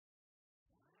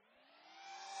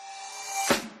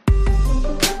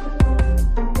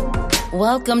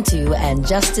Welcome to And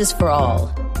Justice for All,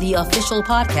 the official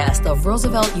podcast of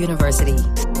Roosevelt University,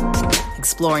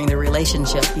 exploring the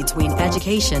relationship between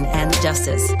education and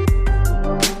justice,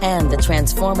 and the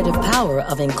transformative power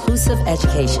of inclusive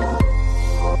education.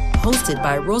 Hosted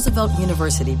by Roosevelt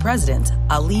University President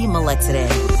Ali Malekzadeh.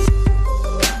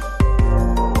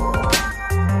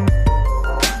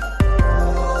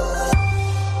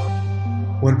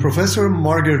 When Professor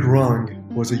Margaret Rung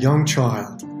was a young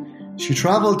child, she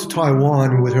traveled to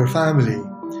Taiwan with her family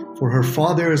for her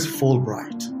father's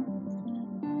Fulbright.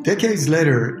 Decades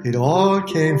later, it all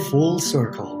came full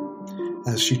circle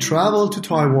as she traveled to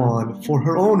Taiwan for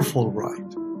her own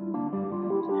Fulbright.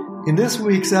 In this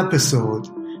week's episode,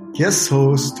 guest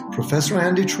host Professor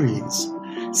Andy Trees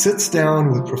sits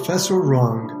down with Professor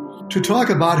Rung to talk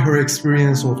about her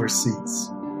experience overseas.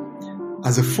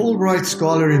 As a Fulbright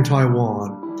scholar in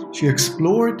Taiwan, she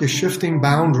explored the shifting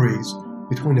boundaries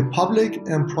between the public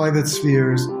and private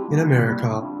spheres in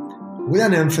America, with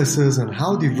an emphasis on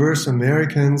how diverse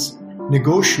Americans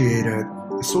negotiated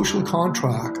a social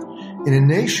contract in a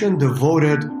nation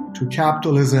devoted to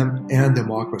capitalism and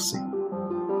democracy.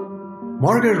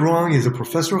 Margaret Rung is a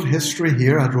professor of history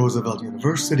here at Roosevelt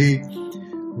University,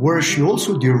 where she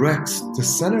also directs the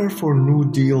Center for New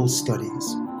Deal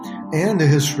Studies and the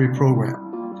History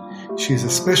Program. She is a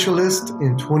specialist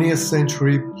in 20th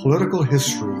century political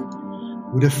history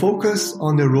with a focus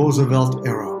on the Roosevelt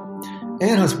era,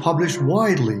 and has published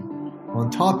widely on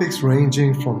topics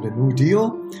ranging from the New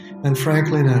Deal and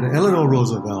Franklin and Eleanor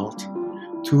Roosevelt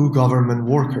to government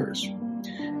workers.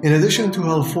 In addition to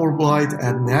her Fulbright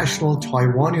at National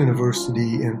Taiwan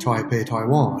University in Taipei,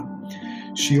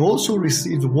 Taiwan, she also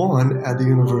received one at the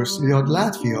University of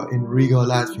Latvia in Riga,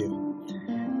 Latvia,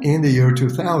 in the year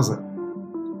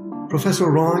 2000.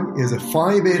 Professor Rung is a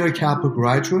Phi Beta Kappa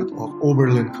graduate of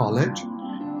Oberlin College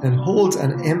and holds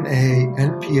an MA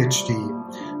and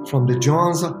PhD from the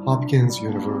Johns Hopkins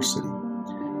University.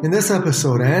 In this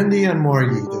episode, Andy and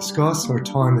Margie discuss her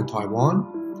time in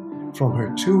Taiwan, from her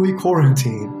 2-week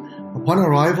quarantine upon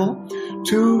arrival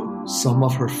to some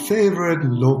of her favorite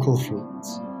local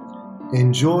foods.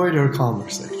 Enjoy their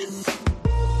conversation.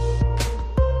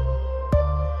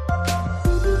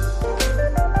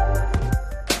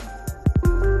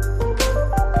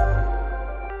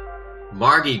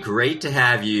 Margie, great to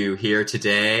have you here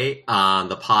today on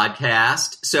the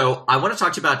podcast. So I want to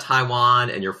talk to you about Taiwan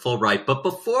and your Fulbright. But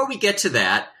before we get to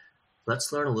that,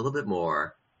 let's learn a little bit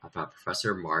more about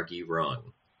Professor Margie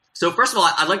Rung. So first of all,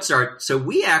 I'd like to start. So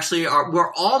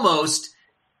we're almost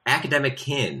academic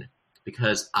kin,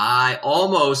 because I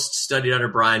almost studied under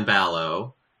Brian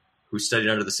Ballow, who studied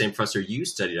under the same professor you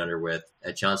studied under with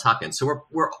at Johns Hopkins. So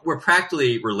we're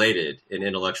practically related in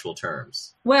intellectual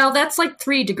terms. Well, that's like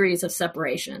 3 degrees of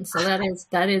separation. So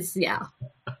that is, yeah.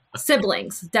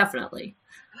 Siblings, definitely.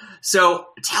 So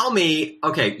tell me,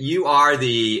 okay, you are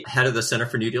the head of the Center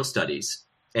for New Deal Studies,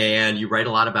 and you write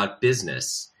a lot about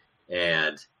business.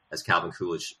 And as Calvin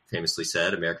Coolidge famously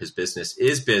said, America's business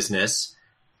is business.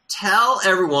 Tell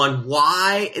everyone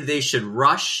why they should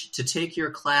rush to take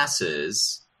your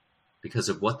classes, because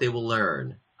of what they will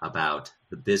learn about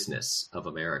the business of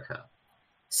America.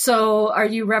 So are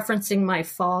you referencing my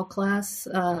fall class,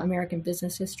 American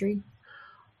Business History?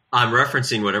 I'm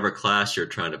referencing whatever class you're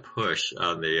trying to push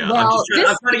on the... Well,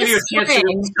 I'm trying to give you a chance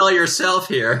to sell yourself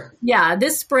here. Yeah,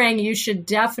 this spring you should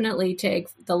definitely take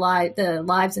the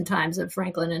Lives and Times of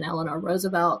Franklin and Eleanor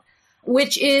Roosevelt,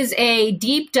 which is a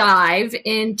deep dive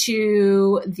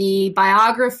into the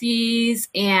biographies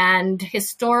and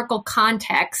historical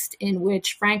context in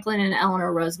which Franklin and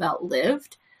Eleanor Roosevelt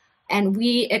lived. And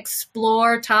we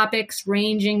explore topics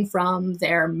ranging from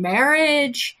their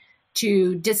marriage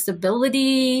to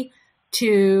disability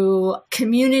to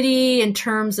community in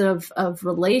terms of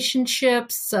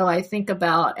relationships. So I think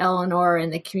about Eleanor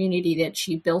and the community that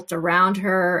she built around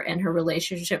her and her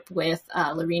relationship with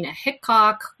Lorena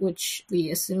Hickok, which we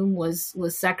assume was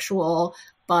sexual,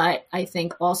 but I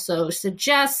think also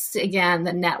suggests, again,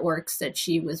 the networks that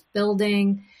she was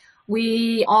building.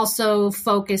 We also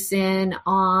focus in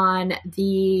on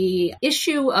the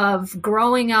issue of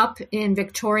growing up in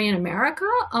Victorian America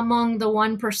among the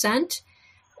 1%.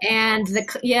 And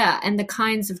the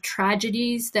kinds of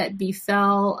tragedies that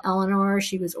befell Eleanor.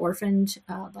 She was orphaned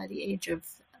by the age of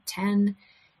 10,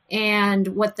 and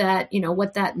what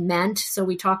that meant. So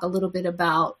we talk a little bit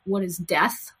about what is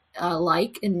death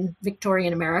like in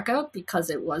Victorian America, because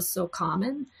it was so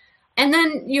common. And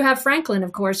then you have Franklin,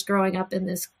 of course, growing up in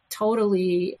this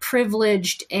totally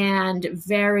privileged and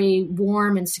very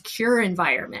warm and secure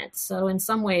environment. So in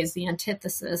some ways, the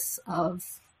antithesis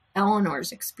of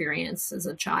Eleanor's experience as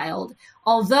a child,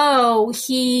 although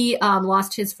he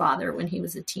lost his father when he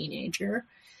was a teenager.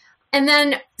 And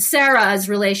then Sarah's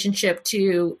relationship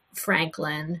to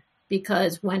Franklin,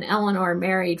 because when Eleanor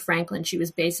married Franklin, she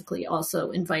was basically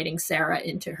also inviting Sarah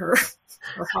into her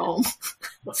home.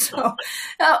 So,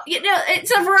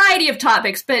 it's a variety of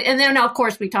topics. And then, of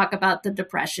course, we talk about the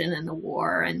Depression and the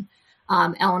war and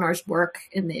Eleanor's work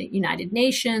in the United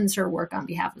Nations, her work on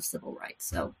behalf of civil rights.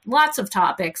 So lots of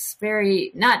topics,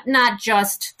 not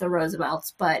just the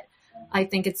Roosevelts, but I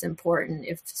think it's important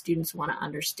if students want to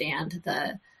understand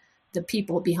the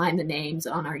people behind the names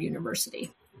on our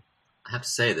university. I have to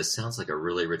say, this sounds like a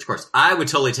really rich course. I would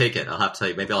totally take it. I'll have to tell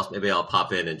you, maybe I'll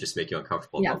pop in and just make you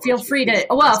uncomfortable. Yeah, feel free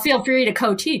to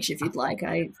co-teach if you'd like.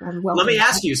 I'm welcome. Let me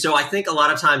ask you. So I think a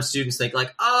lot of times students think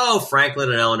like, oh, Franklin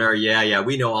and Eleanor, yeah,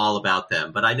 we know all about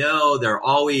them. But I know there are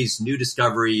always new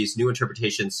discoveries, new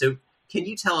interpretations. So can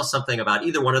you tell us something about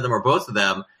either one of them or both of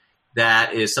them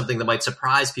that is something that might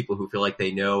surprise people who feel like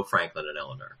they know Franklin and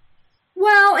Eleanor?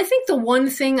 Well, I think the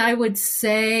one thing I would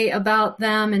say about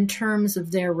them in terms of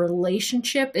their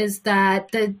relationship is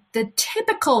that the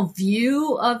typical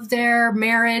view of their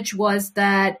marriage was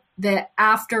that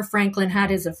after Franklin had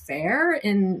his affair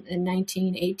in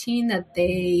 1918, that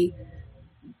they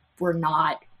were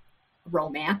not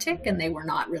romantic and they were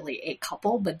not really a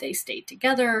couple, but they stayed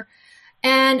together.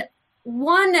 And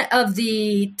one of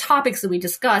the topics that we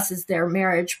discuss is their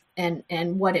marriage and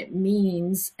what it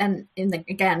means, and in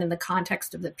the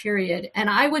context of the period. And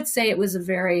I would say it was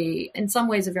in some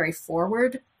ways a very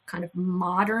forward kind of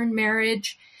modern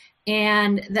marriage,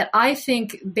 and that I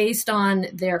think based on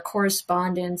their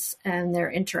correspondence and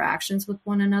their interactions with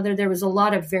one another, there was a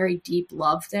lot of very deep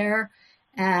love there.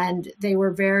 And they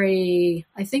were very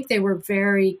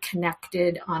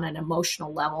connected on an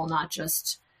emotional level, not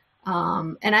just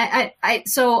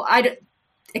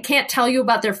I can't tell you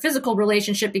about their physical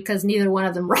relationship because neither one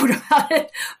of them wrote about it,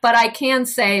 but I can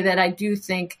say that I do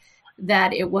think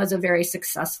that it was a very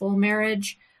successful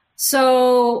marriage.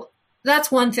 So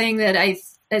that's one thing that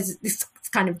is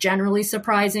kind of generally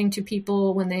surprising to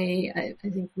people when they, I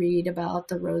think, read about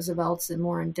the Roosevelts in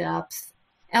more in depth.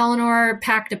 Eleanor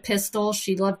packed a pistol.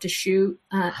 She loved to shoot.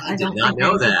 I did not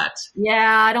know that.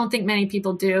 Yeah, I don't think many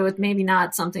people do. It's maybe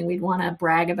not something we'd want to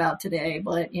brag about today,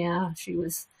 but yeah,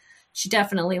 she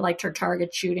definitely liked her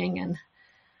target shooting and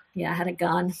had a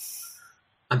gun.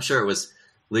 I'm sure it was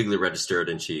legally registered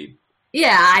and she...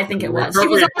 Yeah, I think it was. She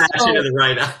was also,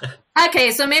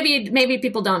 okay, so maybe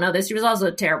people don't know this. She was also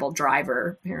a terrible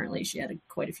driver. Apparently she had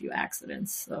quite a few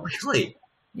accidents. So. Really?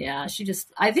 Yeah,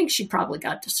 I think she probably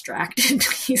got distracted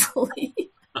easily.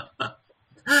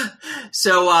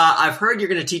 So I've heard you're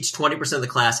going to teach 20% of the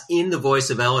class in the voice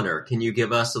of Eleanor. Can you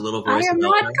give us a little voice of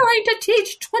Eleanor? I am not going to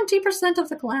teach 20% of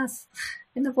the class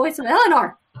in the voice of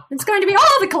Eleanor. It's going to be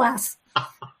all the class.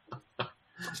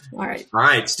 All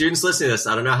right. Students listening to this,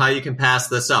 I don't know how you can pass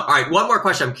this up. All right. One more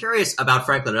question. I'm curious about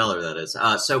Franklin and Eleanor, that is.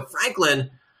 So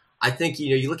Franklin, I think,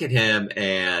 you look at him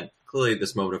and clearly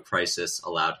this moment of crisis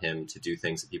allowed him to do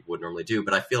things that people would normally do.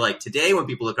 But I feel like today when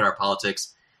people look at our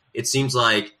politics, it seems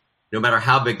like no matter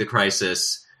how big the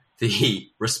crisis, the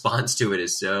response to it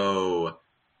is so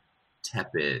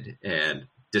tepid and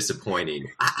disappointing.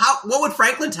 What would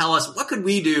Franklin tell us? What could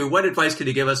we do? What advice could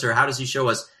he give us, or how does he show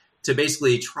us to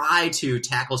basically try to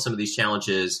tackle some of these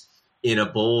challenges in a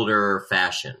bolder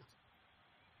fashion?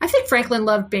 I think Franklin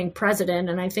loved being president,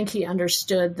 and I think he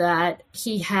understood that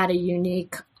he had a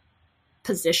unique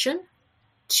position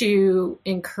to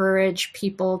encourage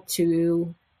people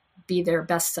to be their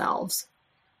best selves.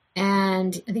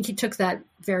 And I think he took that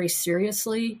very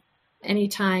seriously.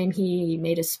 Anytime he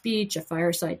made a speech, a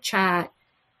fireside chat,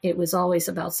 it was always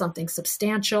about something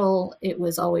substantial. It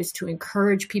was always to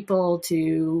encourage people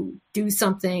to do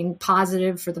something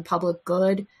positive for the public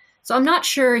good. So I'm not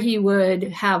sure he would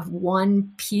have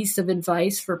one piece of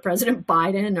advice for President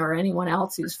Biden or anyone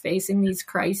else who's facing these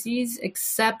crises,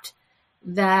 except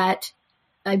that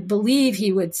I believe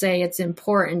he would say it's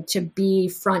important to be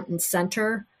front and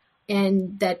center,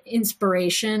 and that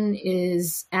inspiration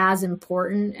is as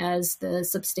important as the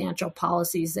substantial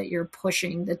policies that you're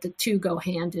pushing, that the two go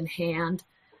hand in hand.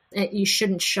 That you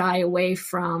shouldn't shy away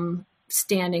from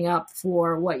standing up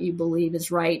for what you believe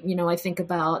is right. I think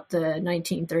about the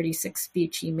 1936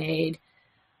 speech he made,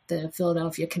 the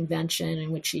Philadelphia Convention,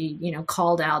 in which he,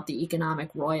 called out the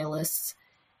economic royalists.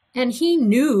 And he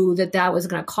knew that was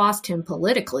going to cost him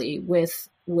politically with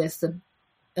the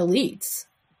elites.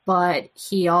 But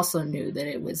he also knew that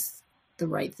it was the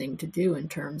right thing to do in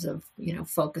terms of,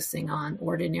 focusing on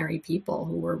ordinary people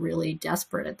who were really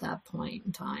desperate at that point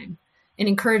in time. and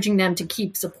encouraging them to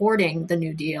keep supporting the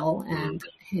New Deal and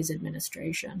his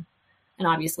administration, and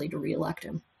obviously to reelect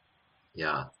him.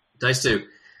 Yeah. Nice to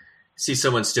see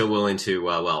someone still willing to,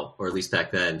 or at least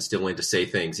back then, still willing to say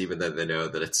things, even though they know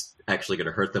that it's actually going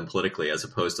to hurt them politically, as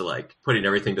opposed to like putting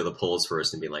everything to the polls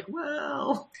first and being like,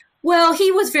 Well,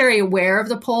 he was very aware of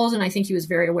the polls, and I think he was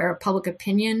very aware of public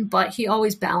opinion, but he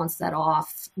always balanced that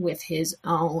off with his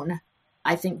own,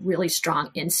 I think, really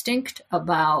strong instinct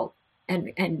about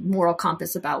and moral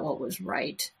compass about what was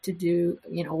right to do,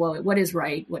 what is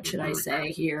right, what should I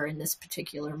say here in this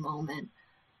particular moment.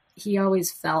 He always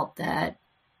felt that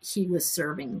he was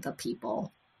serving the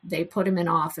people. They put him in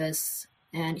office,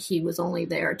 and he was only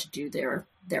there to do their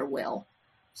will.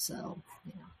 So,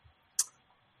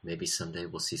 maybe someday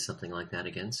we'll see something like that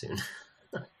again soon.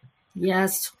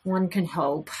 Yes, one can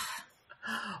hope.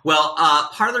 Well,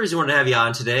 part of the reason I wanted to have you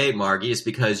on today, Margie, is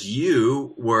because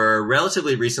you were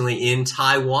relatively recently in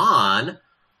Taiwan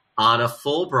on a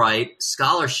Fulbright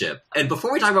scholarship. And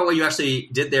before we talk about what you actually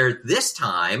did there this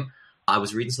time, I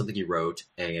was reading something you wrote,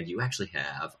 and you actually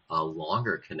have a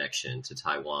longer connection to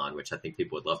Taiwan, which I think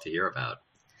people would love to hear about.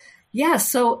 Yeah,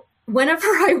 so whenever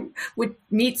I would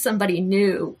meet somebody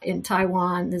new in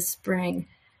Taiwan this spring,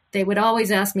 they would always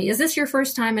ask me, is this your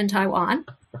first time in Taiwan?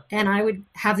 And I would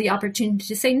have the opportunity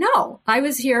to say, no, I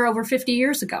was here over 50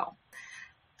 years ago.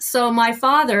 So my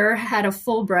father had a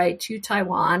Fulbright to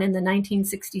Taiwan in the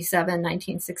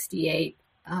 1967-1968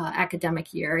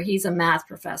 academic year. He's a math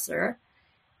professor,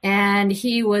 and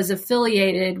he was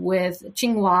affiliated with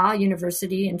Tsinghua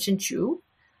University in Hsinchu,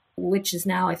 which is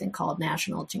now, I think, called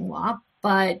National Tsinghua.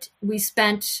 But we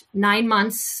spent 9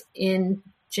 months in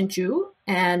Hsinchu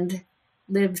and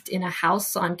lived in a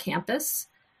house on campus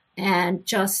and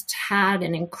just had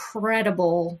an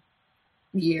incredible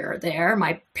year there.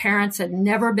 My parents had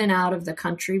never been out of the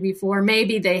country before.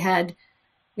 Maybe they had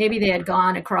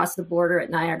gone across the border at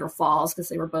Niagara Falls because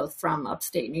they were both from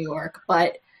upstate New York.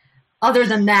 But other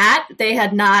than that, they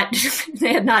had not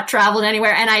traveled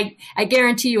anywhere. And I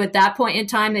guarantee you at that point in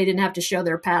time, they didn't have to show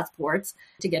their passports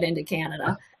to get into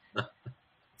Canada.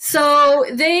 So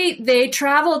they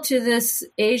traveled to this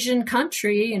Asian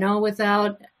country,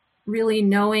 without really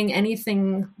knowing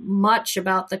anything much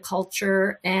about the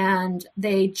culture. And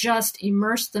they just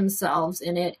immersed themselves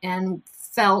in it and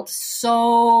felt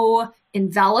so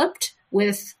enveloped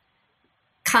with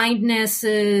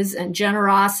kindnesses and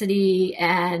generosity,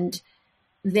 and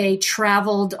they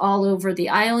traveled all over the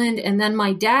island. And then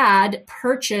my dad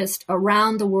purchased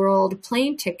around the world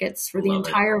plane tickets for the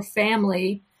entire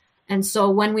family. And so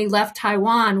when we left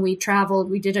Taiwan, we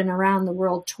did an around the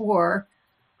world tour.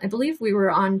 I believe we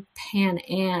were on Pan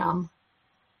Am,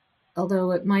 although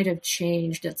it might have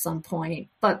changed at some point.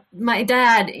 But my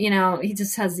dad, he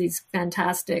just has these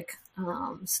fantastic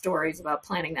stories about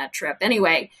planning that trip.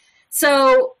 Anyway,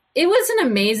 so it was an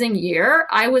amazing year.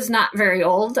 I was not very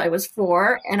old. I was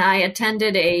 4, and I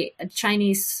attended a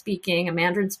Chinese-speaking, a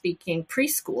Mandarin-speaking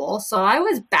preschool. So I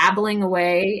was babbling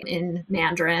away in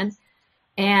Mandarin,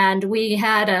 and we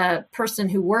had a person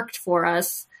who worked for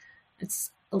us.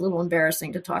 It's a little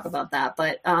embarrassing to talk about that,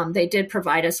 but they did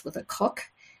provide us with a cook,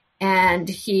 and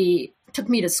he took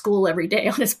me to school every day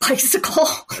on his bicycle.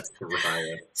 That's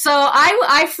right. So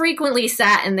I frequently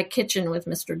sat in the kitchen with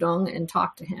Mr. Dong and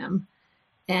talked to him.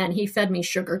 And he fed me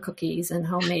sugar cookies and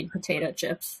homemade potato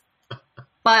chips.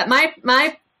 But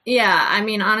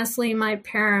honestly, my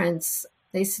parents,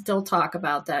 they still talk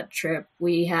about that trip.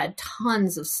 We had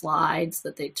tons of slides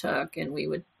that they took, and we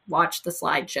would watch the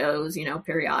slideshows,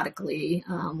 periodically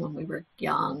when we were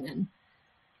young. And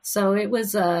so it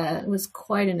was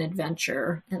quite an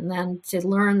adventure. And then to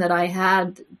learn that I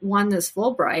had won this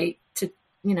Fulbright to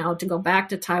go back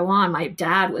to Taiwan, my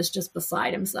dad was just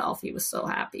beside himself. He was so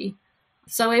happy.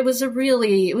 So it was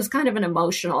kind of an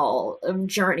emotional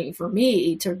journey for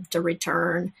me to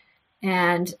return.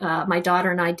 And my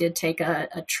daughter and I did take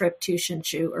a trip to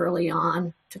Hsinchu early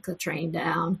on, took the train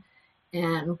down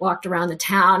and walked around the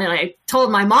town. And I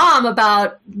told my mom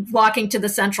about walking to the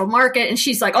Central Market, and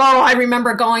she's like, oh, I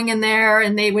remember going in there.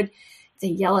 And they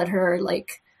yell at her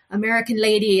like, American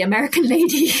lady,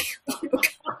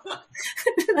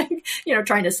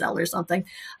 trying to sell her something.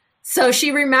 So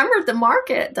she remembered the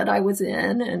market that I was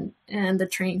in and the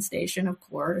train station, of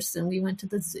course. And we went to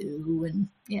the zoo, and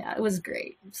yeah, it was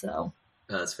great. So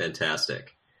that's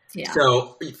fantastic. Yeah.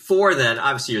 So 4 then,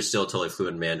 obviously you're still totally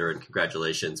fluent in Mandarin.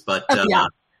 Congratulations. But yeah.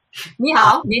 Ni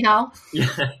hao.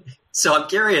 Yeah. So I'm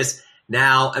curious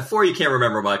now. At 4, you can't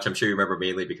remember much. I'm sure you remember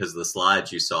mainly because of the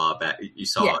slides you saw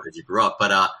as you grew up.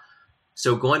 But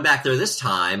so going back there this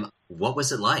time, what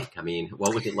was it like? I mean,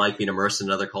 what was it like being immersed in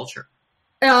another culture?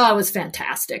 Oh, it was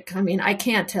fantastic. I mean, I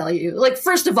can't tell you. Like,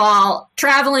 first of all,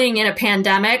 traveling in a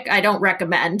pandemic, I don't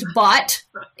recommend, but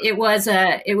it was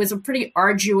a pretty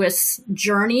arduous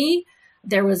journey.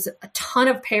 There was a ton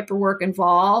of paperwork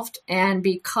involved. And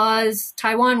because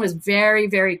Taiwan was very,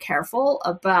 very careful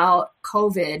about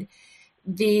COVID,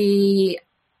 the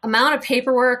amount of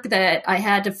paperwork that I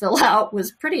had to fill out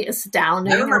was pretty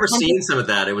astounding. I remember seeing some of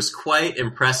that. It was quite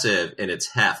impressive in its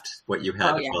heft, what you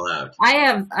had to fill out.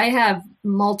 I have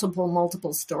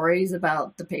multiple stories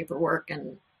about the paperwork,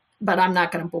 but I'm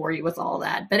not going to bore you with all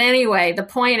that. But anyway, the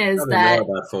point is that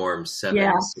about Form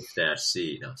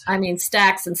 7-C. I mean,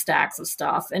 stacks and stacks of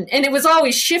stuff, and it was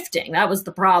always shifting. That was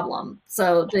the problem.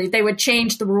 So they would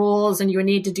change the rules, and you would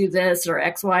need to do this or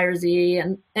X, Y, or Z,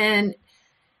 and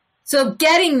so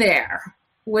getting there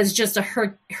was just a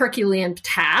Herculean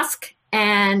task,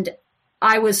 and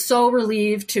I was so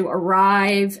relieved to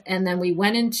arrive, and then we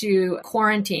went into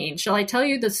quarantine. Shall I tell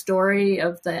you the story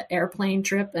of the airplane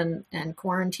trip and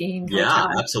quarantine? Yeah,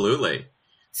 absolutely.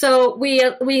 So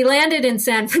we landed in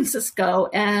San Francisco,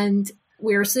 and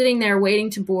we were sitting there waiting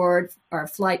to board our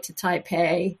flight to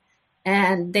Taipei,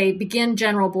 and they begin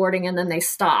general boarding, and then they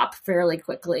stop fairly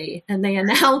quickly, and they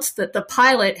announce that the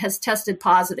pilot has tested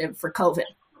positive for COVID.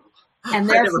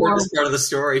 And I never heard this part of the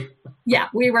story. Yeah,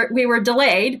 we were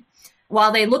delayed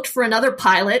while they looked for another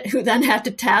pilot who then had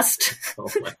to test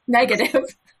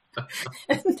negative.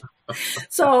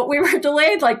 So we were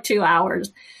delayed like 2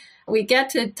 hours. We get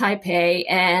to Taipei,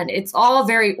 and it's all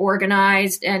very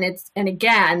organized, and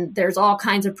again, there's all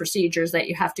kinds of procedures that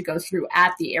you have to go through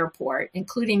at the airport,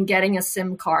 including getting a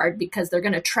SIM card because they're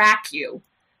going to track you.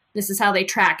 This is how they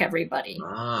track everybody.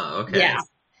 Ah, okay. Yeah.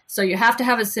 So you have to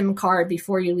have a SIM card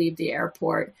before you leave the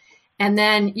airport. And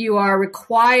then you are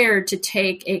required to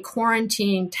take a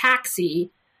quarantine taxi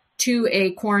to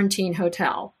a quarantine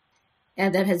hotel,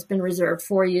 and that has been reserved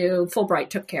for you. Fulbright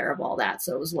took care of all that,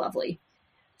 so it was lovely.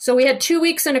 So we had 2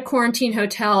 weeks in a quarantine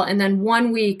hotel, and then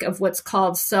 1 week of what's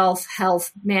called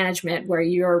self-health management, where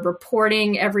you're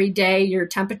reporting every day your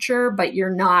temperature, but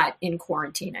you're not in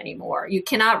quarantine anymore. You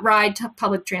cannot ride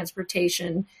public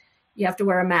transportation. You have to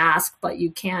wear a mask, but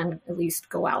you can at least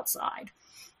go outside.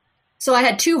 So I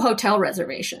had 2 hotel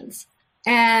reservations.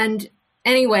 And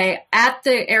anyway, at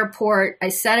the airport, I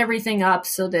set everything up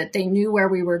so that they knew where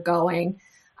we were going.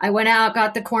 I went out,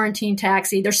 got the quarantine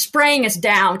taxi. They're spraying us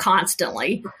down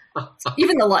constantly.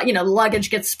 Even the luggage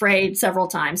gets sprayed several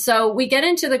times. So we get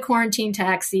into the quarantine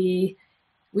taxi.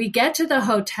 We get to the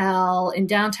hotel in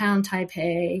downtown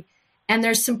Taipei, and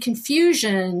there's some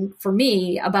confusion for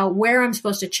me about where I'm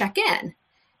supposed to check in.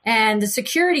 And the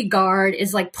security guard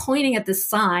is like pointing at this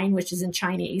sign, which is in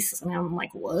Chinese. And I'm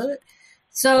like, what?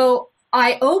 So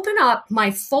I open up my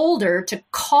folder to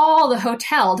call the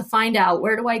hotel to find out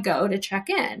where do I go to check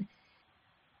in.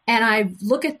 And I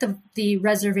look at the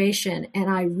reservation, and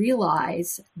I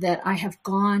realize that I have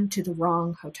gone to the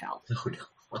wrong hotel. Oh,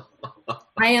 no.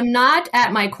 I am not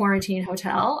at my quarantine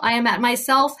hotel. I am at my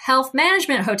self-health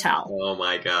management hotel. Oh,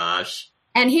 my gosh.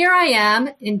 And here I am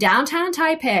in downtown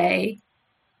Taipei.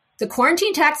 The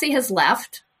quarantine taxi has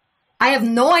left. I have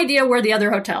no idea where the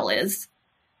other hotel is.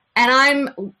 And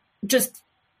I'm just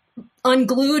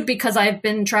unglued because I've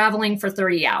been traveling for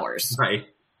 30 hours. Right.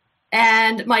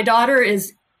 And my daughter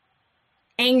is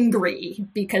angry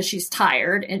because she's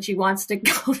tired and she wants to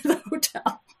go to the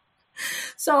hotel.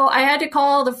 So I had to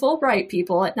call the Fulbright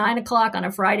people at 9:00 on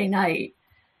a Friday night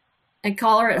and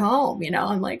call her at home.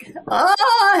 I'm like,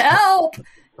 help.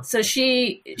 So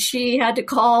she had to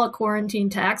call a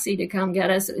quarantine taxi to come get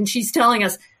us. And she's telling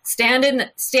us, stand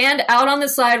out on the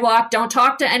sidewalk. Don't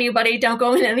talk to anybody. Don't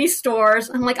go in any stores.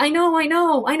 I'm like, I know.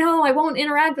 I won't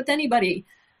interact with anybody.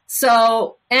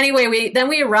 So anyway,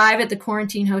 we arrive at the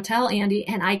quarantine hotel, Andy,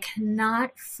 and I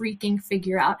cannot freaking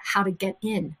figure out how to get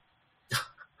in.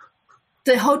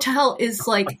 The hotel is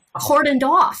like cordoned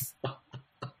off.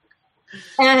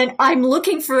 And I'm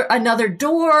looking for another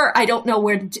door. I don't know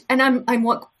where and I'm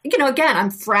again,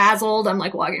 I'm frazzled. I'm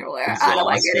like walking away. How do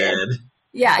I get in?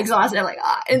 Yeah, exhausted. I'm like,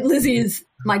 and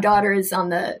my daughter is on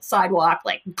the sidewalk,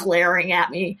 like glaring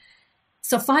at me.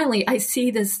 So finally I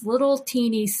see this little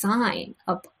teeny sign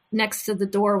up next to the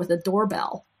door with a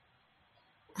doorbell.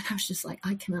 And I was just like,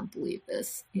 I cannot believe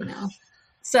this,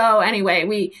 So anyway,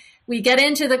 we get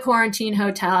into the quarantine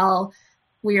hotel.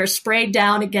 We are sprayed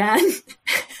down again,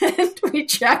 and we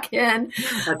check in.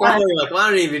 Like, well, I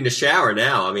don't even need to shower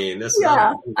now. I mean, this.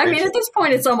 Yeah, I mean, at this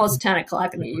point, it's almost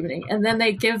 10:00 in the evening, and then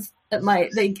they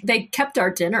they kept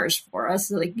our dinners for us.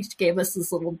 So they gave us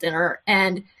this little dinner,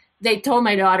 and they told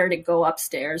my daughter to go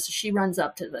upstairs. So she runs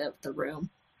up to the room,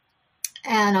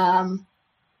 and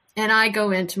And I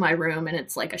go into my room and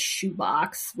it's like a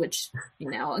shoebox, which,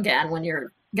 again, when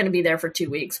you're going to be there for 2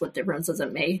 weeks, what difference does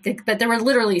it make? But there were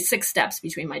literally 6 steps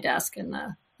between my desk and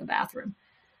the bathroom.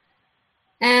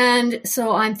 And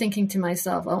so I'm thinking to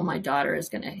myself, oh, my daughter is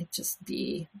going to just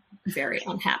be very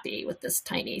unhappy with this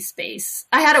tiny space.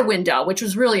 I had a window, which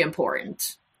was really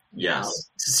important. Yes,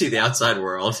 to see the outside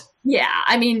world. Yeah,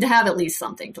 I mean, to have at least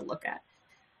something to look at.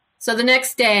 So the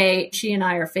next day, she and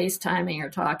I are FaceTiming or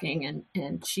talking,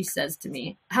 and she says to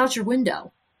me, how's your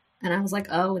window? And I was like,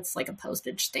 oh, it's like a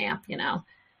postage stamp,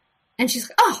 And she's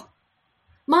like, oh,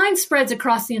 mine spreads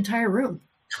across the entire room.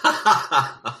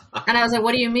 And I was like,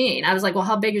 what do you mean? I was like, well,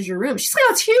 how big is your room? She's like,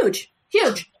 oh, it's huge,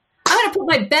 huge. I'm going to put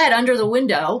my bed under the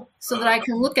window so that I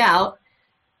can look out.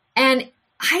 And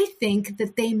I think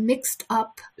that they mixed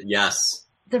up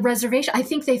the reservation. I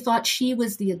think they thought she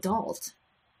was the adult,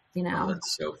 Oh,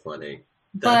 that's so funny.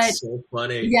 So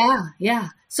funny. Yeah.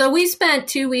 So we spent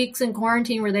 2 weeks in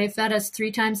quarantine where they fed us 3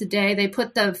 times a day. They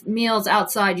put the meals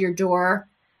outside your door,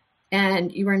 and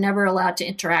you were never allowed to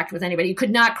interact with anybody. You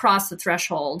could not cross the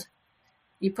threshold.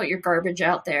 You put your garbage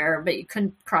out there, but you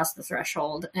couldn't cross the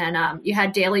threshold. And you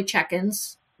had daily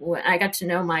check-ins. I got to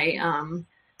know my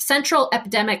Central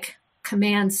Epidemic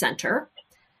Command Center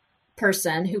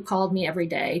person who called me every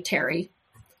day, Terry,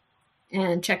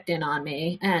 and checked in on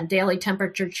me, and daily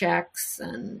temperature checks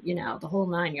and, the whole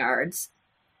 9 yards.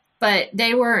 But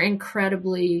they were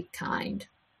incredibly kind,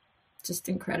 just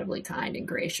incredibly kind and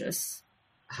gracious.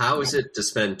 How is it to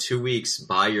spend 2 weeks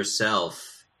by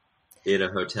yourself in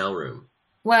a hotel room?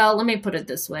 Well, let me put it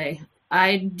this way.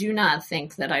 I do not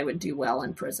think that I would do well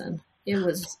in prison. It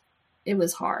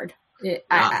was hard.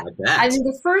 I bet. I mean,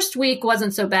 the first week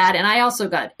wasn't so bad, and I also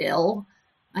got ill.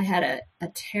 I had a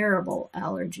terrible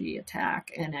allergy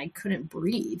attack, and I couldn't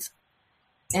breathe.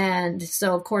 And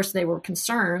so, of course, they were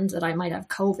concerned that I might have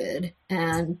COVID.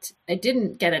 And I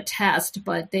didn't get a test,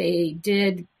 but they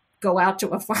did go out to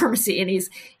a pharmacy, and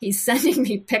he's sending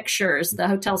me pictures. The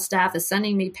hotel staff is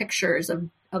sending me pictures of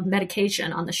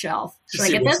medication on the shelf. Should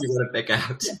I get this? You want to pick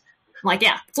out. I'm like,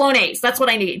 yeah, Flonase. That's what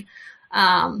I need.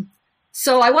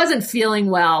 So I wasn't feeling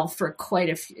well for quite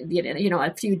a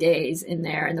few days in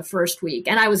there in the first week,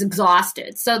 and I was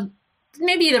exhausted. So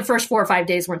maybe the first 4 or 5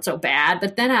 days weren't so bad,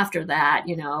 but then after that,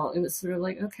 it was sort of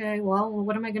like, okay, well,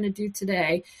 what am I going to do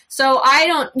today? So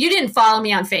you didn't follow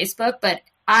me on Facebook, but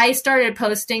I started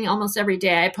posting almost every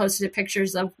day. I posted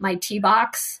pictures of my tea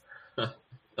box.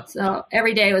 So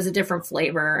every day was a different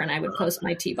flavor, and I would post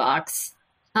my tea box.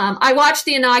 I watched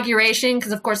the inauguration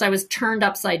because, of course, I was turned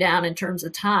upside down in terms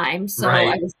of time. So right.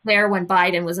 I was there when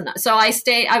Biden was in. So I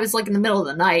was like in the middle of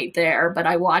the night there, but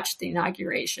I watched the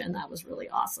inauguration. That was really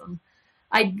awesome.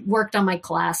 I worked on my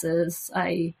classes.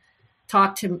 I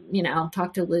talked to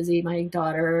Lizzie, my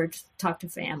daughter, talked to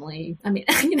family. I mean,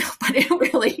 but it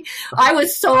really, I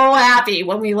was so happy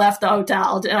when we left the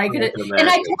hotel. And I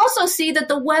could also see that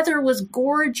the weather was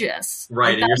gorgeous.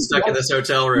 Right. And you're stuck in this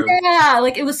hotel room. Yeah.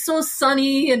 Like it was so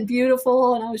sunny and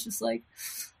beautiful. And I was just like,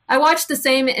 I watched the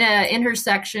same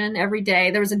intersection every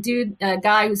day. There was a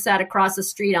guy who sat across the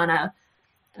street on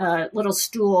a little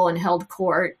stool and held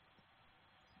court.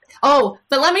 Oh,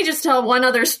 but let me just tell one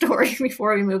other story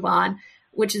before we move on,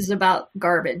 which is about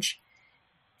garbage.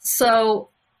 So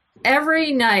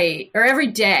every night or every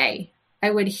day,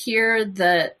 I would hear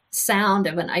the sound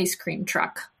of an ice cream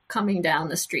truck coming down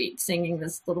the street, singing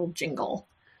this little jingle.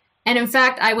 And in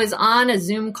fact, I was on a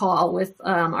Zoom call with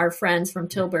our friends from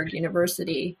Tilburg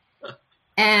University,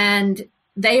 and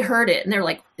they heard it, and they're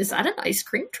like, "Is that an ice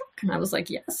cream truck?" And I was like,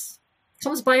 "Yes,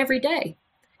 comes by every day."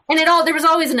 And there was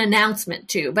always an announcement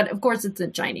too, but of course it's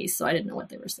in Chinese, so I didn't know what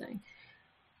they were saying.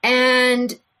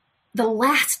 And the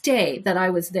last day that I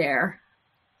was there,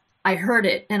 I heard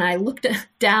it, and I looked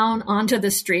down onto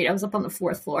the street. I was up on the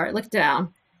 4th floor. I looked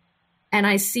down, and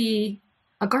I see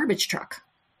a garbage truck.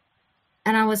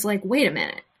 And I was like, wait a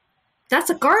minute. That's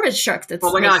a garbage truck.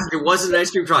 Oh my God, it wasn't an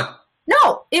ice cream truck.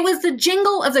 No, it was the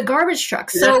jingle of the garbage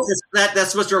truck. So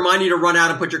that's supposed to remind you to run out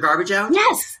and put your garbage out?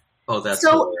 Yes. Oh, that's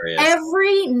so hilarious.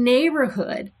 Every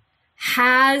neighborhood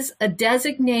has a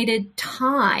designated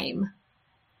time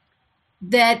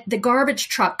that the garbage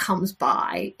truck comes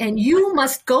by, and you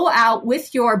must go out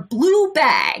with your blue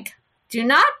bag. Do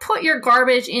not put your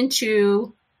garbage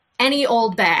into any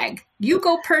old bag. You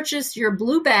go purchase your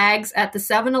blue bags at the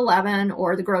 7-Eleven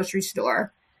or the grocery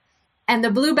store, and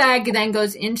the blue bag then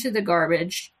goes into the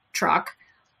garbage truck.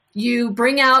 You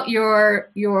bring out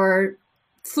your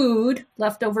food,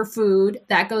 leftover food,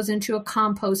 that goes into a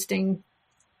composting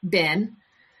bin.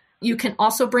 You can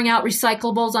also bring out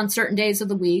recyclables on certain days of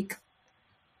the week,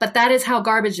 but that is how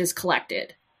garbage is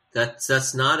collected.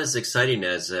 That's not as exciting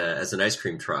as an ice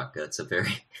cream truck. That's a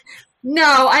very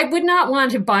No, I would not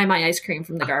want to buy my ice cream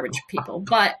from the garbage people,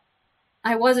 but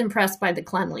I was impressed by the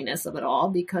cleanliness of it all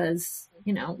because,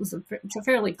 it's a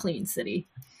fairly clean city.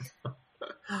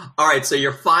 All right, so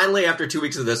you're finally, after 2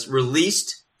 weeks of this,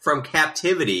 released from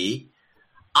captivity.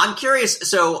 I'm curious.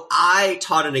 So I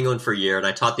taught in England for a year, and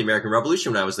I taught the American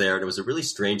Revolution when I was there, and it was a really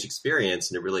strange experience,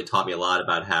 and it really taught me a lot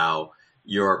about how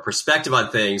your perspective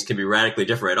on things can be radically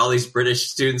different. All these British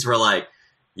students were like,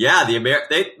 yeah,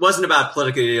 it wasn't about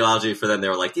political ideology for them. They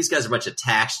were like, these guys are a bunch of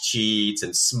tax cheats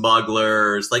and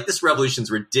smugglers. Like, this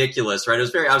revolution's ridiculous, right?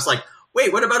 I was like,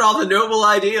 wait, what about all the noble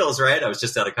ideals, right? I was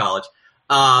just out of college.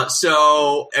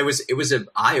 So it was an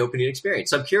eye-opening experience.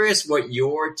 So I'm curious what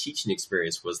your teaching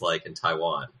experience was like in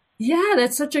Taiwan. Yeah,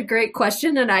 that's such a great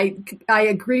question. And I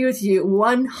agree with you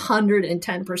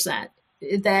 110%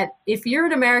 that if you're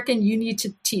an American, you need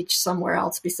to teach somewhere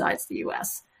else besides the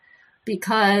US.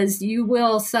 Because you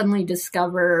will suddenly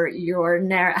discover your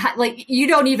narrative, like you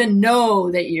don't even know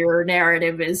that your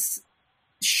narrative is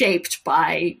shaped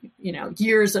by,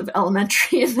 years of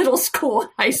elementary and middle school,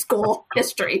 high school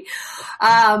history.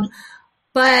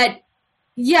 But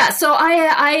yeah, so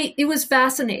it was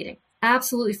fascinating,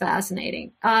 absolutely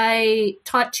fascinating. I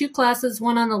taught 2 classes,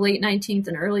 one on the late 19th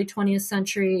and early 20th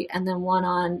century, and then one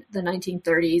on the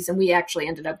 1930s. And we actually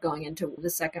ended up going into the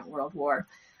Second World War.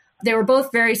 They were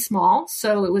both very small,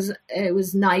 so it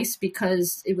was nice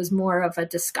because it was more of a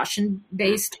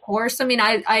discussion-based course. I mean,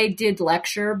 I did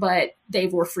lecture, but they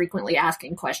were frequently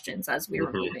asking questions as we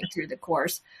were moving through the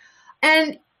course.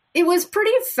 And it was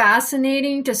pretty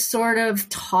fascinating to sort of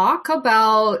talk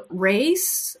about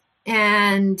race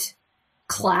and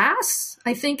class.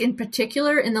 I think in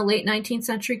particular in the late 19th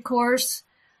century course,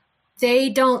 they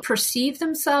don't perceive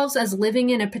themselves as living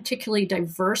in a particularly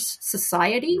diverse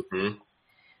society. Mm-hmm.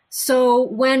 So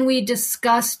when we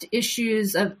discussed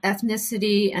issues of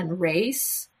ethnicity and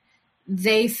race,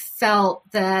 they felt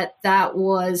that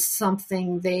was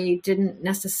something they didn't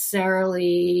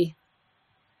necessarily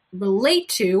relate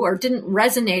to or didn't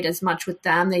resonate as much with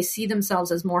them. They see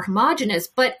themselves as more homogenous.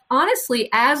 But honestly,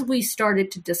 as we started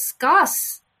to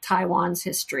discuss Taiwan's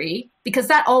history, because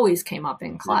that always came up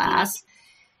in class,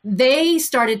 they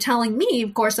started telling me,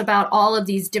 of course, about all of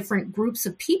these different groups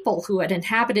of people who had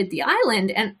inhabited the island.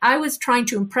 And I was trying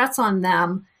to impress on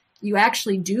them, you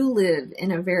actually do live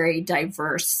in a very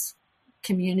diverse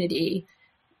community.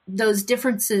 Those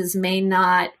differences may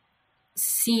not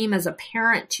seem as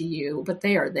apparent to you, but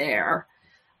they are there.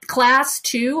 Class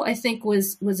 2, I think,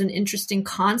 was an interesting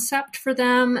concept for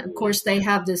them. Of course, they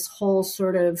have this whole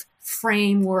sort of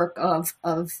framework of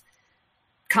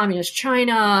Communist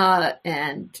China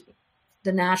and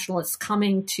the nationalists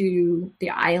coming to the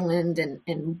island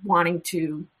and wanting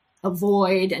to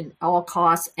avoid at all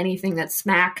costs anything that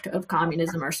smacked of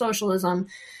communism or socialism.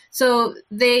 So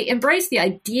they embrace the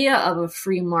idea of a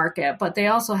free market, but they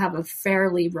also have a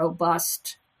fairly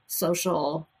robust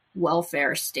social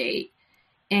welfare state.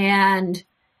 And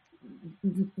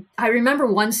I remember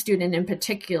one student in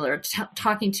particular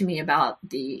talking to me about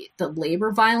the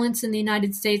labor violence in the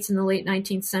United States in the late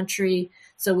 19th century.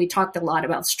 So we talked a lot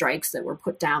about strikes that were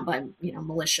put down by,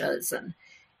 militias.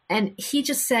 And he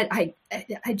just said, I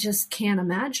just can't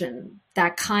imagine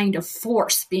that kind of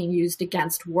force being used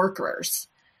against workers.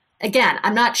 Again,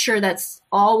 I'm not sure that's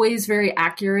always very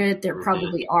accurate. There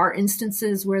probably are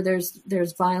instances where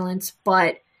there's violence,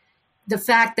 but the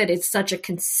fact that it's such a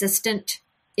consistent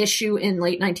issue in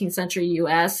late 19th century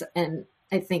US, and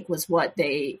I think was what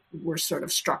they were sort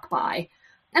of struck by.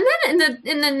 And then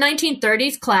in the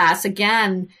 1930s class,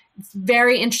 again,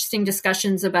 very interesting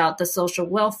discussions about the social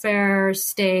welfare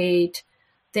state.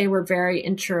 They were very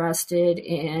interested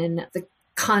in the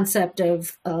concept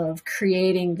of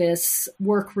creating this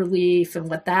work relief and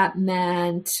what that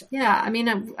meant. Yeah, I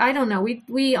mean, I don't know.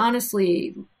 We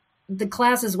honestly, the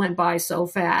classes went by so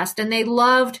fast, and they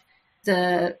loved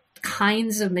the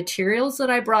kinds of materials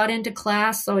that I brought into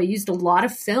class. So I used a lot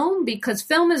of film because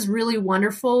film is really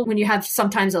wonderful when you have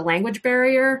sometimes a language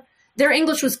barrier. Their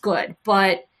English was good,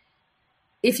 but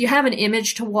if you have an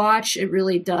image to watch, it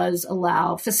really does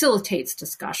facilitates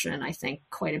discussion, I think,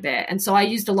 quite a bit. And so I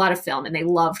used a lot of film, and they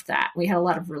loved that. We had a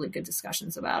lot of really good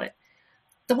discussions about it.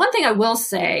 The one thing I will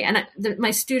say, and my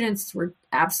students were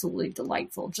absolutely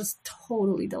delightful, just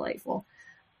totally delightful.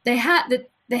 They have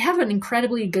an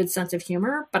incredibly good sense of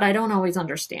humor, but I don't always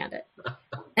understand it.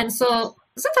 And so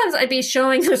sometimes I'd be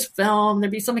showing this film,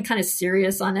 there'd be something kind of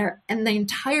serious on there, and the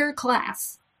entire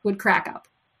class would crack up.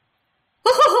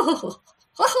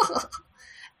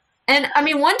 And I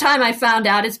mean, one time I found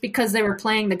out it's because they were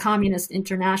playing the Communist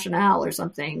Internationale or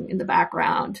something in the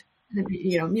background,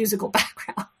 musical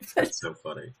background. That's so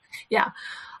funny. Yeah.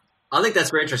 I think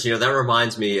that's very interesting. That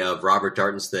reminds me of Robert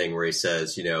Darnton's thing where he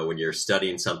says, when you're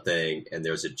studying something and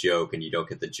there's a joke and you don't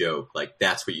get the joke, like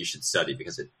that's what you should study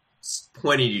because it's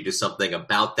pointing you to something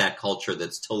about that culture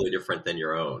that's totally different than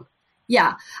your own.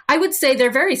 Yeah. I would say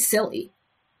they're very silly,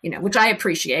 which I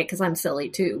appreciate because I'm silly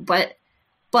too. But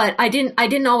I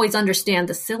didn't always understand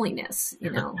the silliness,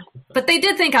 but they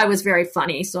did think I was very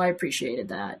funny. So I appreciated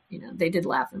that. They did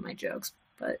laugh at my jokes,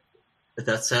 but.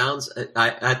 That sounds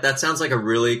like a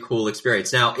really cool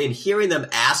experience. Now, in hearing them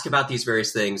ask about these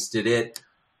various things, did it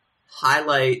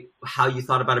highlight how you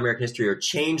thought about American history or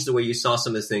change the way you saw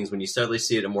some of these things when you suddenly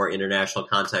see it in a more international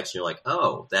context and you're like,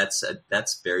 oh, that's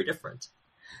very different?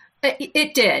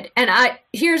 It did. And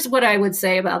here's what I would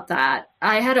say about that.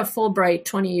 I had a Fulbright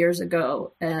 20 years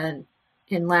ago in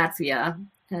Latvia,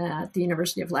 at the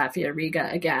University of Latvia,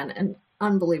 Riga, again, an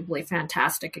unbelievably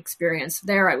fantastic experience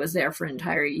there. I was there for an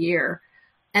entire year.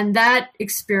 And that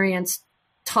experience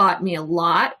taught me a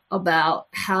lot about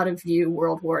how to view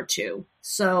World War II.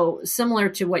 So similar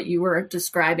to what you were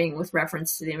describing with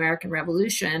reference to the American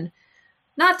Revolution,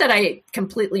 not that I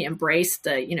completely embraced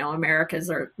the, America's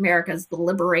the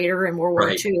liberator in World War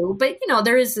II, but,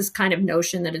 there is this kind of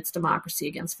notion that it's democracy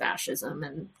against fascism.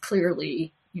 And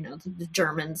clearly, the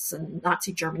Germans and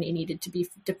Nazi Germany needed to be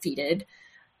defeated.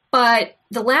 But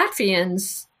the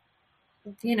Latvians,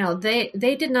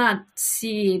 they did not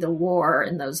see the war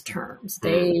in those terms.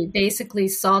 They basically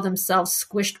saw themselves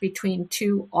squished between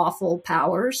two awful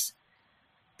powers.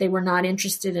 They were not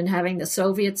interested in having the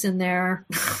Soviets in there.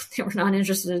 They were not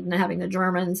interested in having the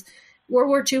Germans. World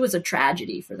War II was a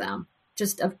tragedy for them,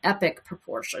 just of epic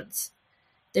proportions.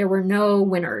 There were no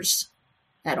winners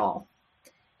at all.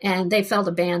 And they felt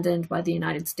abandoned by the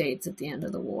United States at the end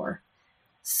of the war.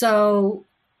 So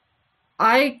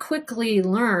I quickly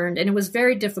learned, and it was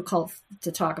very difficult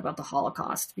to talk about the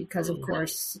Holocaust because, of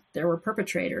course, there were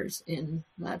perpetrators in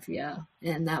Latvia,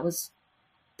 and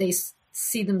they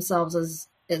see themselves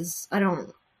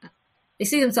they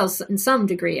see themselves in some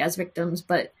degree as victims,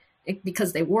 but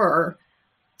because they were,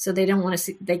 so they don't want to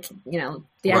see, the idea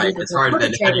right. that It's hard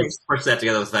then to push that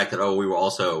together with the fact that, we were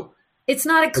also. It's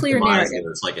not a clear narrative.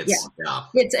 It's like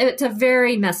It's a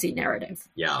very messy narrative.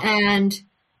 Yeah. And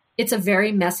it's a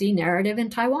very messy narrative in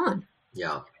Taiwan.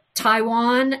 Yeah.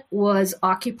 Taiwan was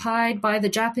occupied by the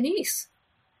Japanese.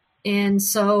 And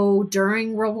so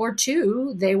during World War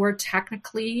II, they were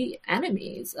technically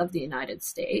enemies of the United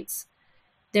States.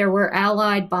 There were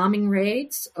Allied bombing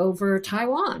raids over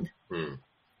Taiwan.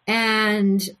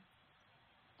 And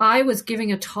I was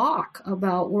giving a talk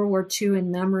about World War II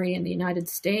in memory in the United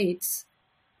States.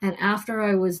 And after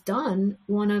I was done,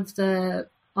 one of the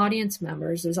audience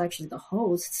members, it was actually the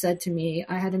host, said to me,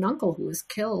 I had an uncle who was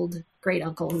killed, great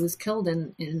uncle who was killed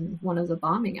in one of the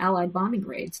Allied bombing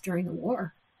raids during the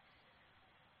war.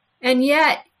 And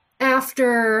yet,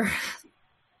 after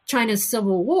China's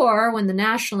civil war, when the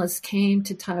nationalists came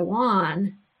to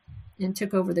Taiwan and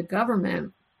took over the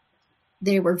government,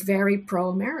 they were very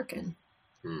pro-American.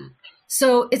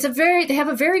 So they have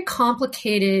a very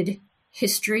complicated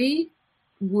history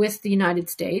with the United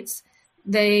States.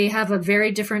 They have a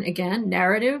very different, again,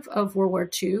 narrative of World War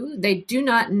II. They do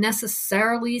not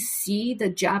necessarily see the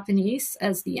Japanese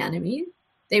as the enemy.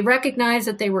 They recognize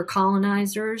that they were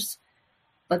colonizers,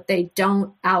 but they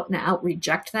don't out and out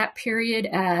reject that period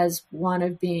as one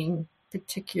of being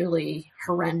particularly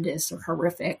horrendous or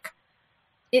horrific.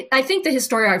 I think the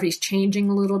historiography is changing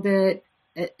a little bit,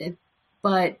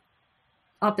 but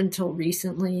up until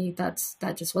recently, that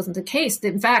just wasn't the case.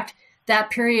 In fact, that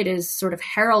period is sort of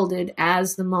heralded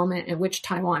as the moment in which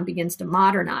Taiwan begins to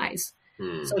modernize.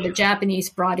 So the Japanese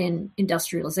brought in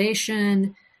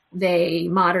industrialization. They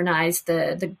modernized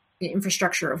the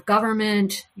infrastructure of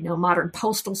government, modern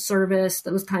postal service.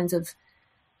 Those kinds of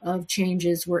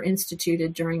changes were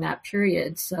instituted during that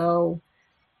period. So,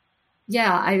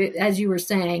 yeah, as you were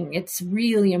saying, it's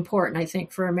really important, I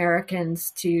think, for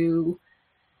Americans to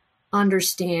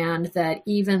understand that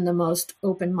even the most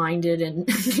open-minded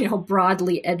and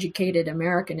broadly educated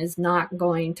American is not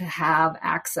going to have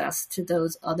access to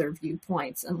those other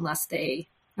viewpoints unless they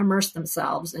immerse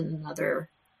themselves in another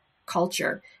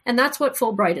culture. And that's what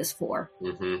Fulbright is for.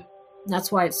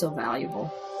 That's why it's so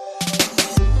valuable.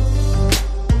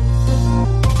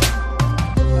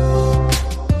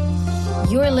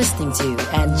 You're listening to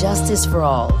And Justice for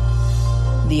All,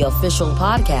 the official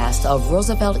podcast of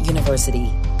Roosevelt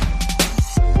University.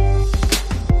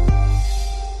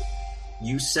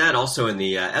 you said also in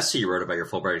the essay you wrote about your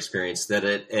Fulbright experience that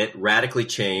it radically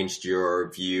changed your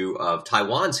view of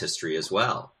Taiwan's history as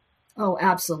well. Oh,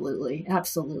 absolutely.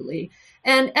 Absolutely.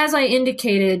 And as I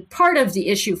indicated, part of the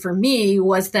issue for me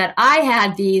was that I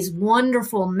had these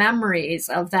wonderful memories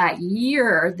of that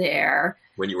year there.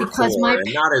 When you were four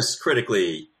and not as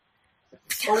critically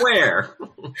aware.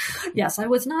 Yes, I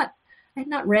had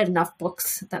not read enough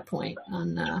books at that point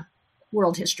on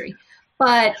world history.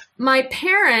 But my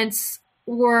parents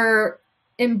were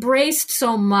embraced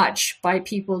so much by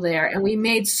people there, and we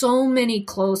made so many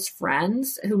close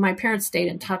friends who my parents stayed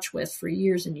in touch with for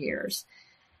years and years,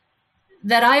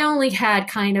 that I only had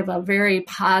kind of a very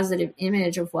positive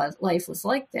image of what life was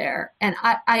like there. And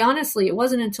I honestly, it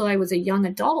wasn't until I was a young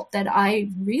adult that I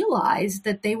realized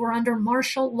that they were under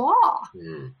martial law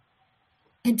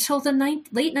until the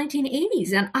late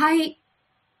 1980s. And I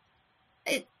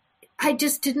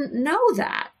just didn't know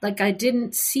that. Like, I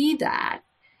didn't see that.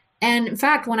 And in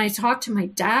fact, when I talked to my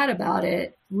dad about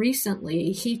it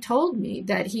recently, he told me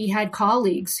that he had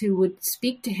colleagues who would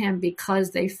speak to him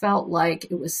because they felt like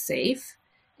it was safe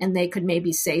and they could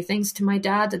maybe say things to my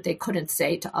dad that they couldn't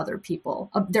say to other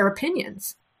people, their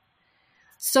opinions.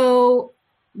 So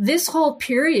this whole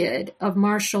period of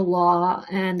martial law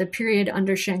and the period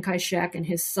under Chiang Kai-shek and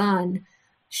his son,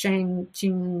 Chiang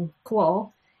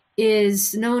Ching-kuo,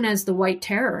 is known as the White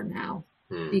Terror now,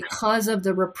 because of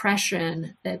the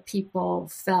repression that people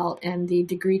felt and the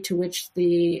degree to which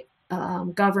the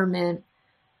government,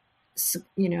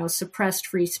 suppressed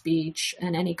free speech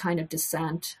and any kind of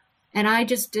dissent. And I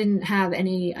just didn't have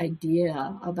any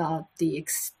idea about the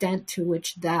extent to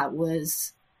which that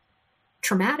was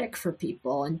traumatic for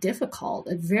people and difficult,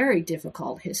 a very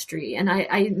difficult history. And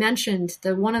I mentioned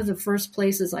that one of the first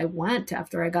places I went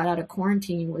after I got out of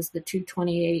quarantine was the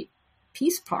 228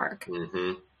 Peace Park.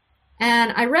 Mm-hmm.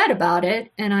 And I read about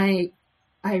it, and I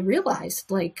realized,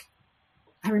 like,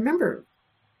 I remember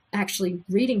actually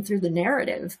reading through the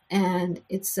narrative, and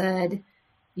it said,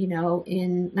 in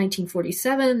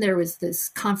 1947, there was this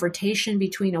confrontation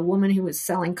between a woman who was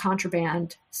selling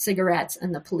contraband cigarettes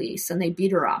and the police, and they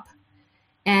beat her up.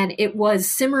 And it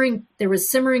was there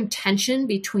was simmering tension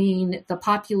between the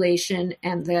population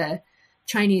and the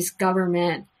Chinese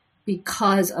government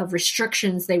because of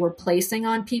restrictions they were placing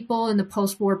on people in the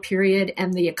post-war period,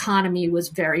 and the economy was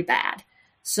very bad.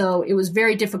 So it was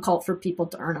very difficult for people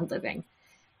to earn a living.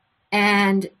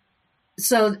 And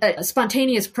so a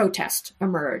spontaneous protest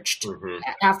emerged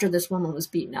after this woman was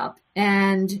beaten up.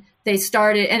 And they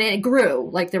started, and it grew,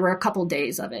 like there were a couple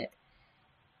days of it.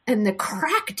 And the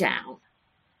crackdown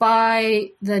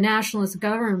by the nationalist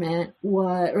government,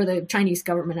 or the Chinese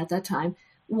government at that time,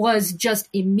 was just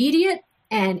immediate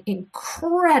and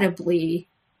incredibly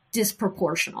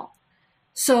disproportional.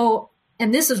 So,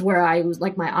 and this is where I was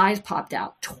like, my eyes popped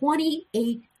out.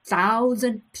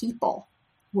 28,000 people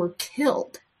were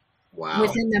killed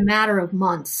within the matter of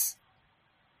months.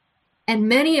 And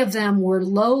many of them were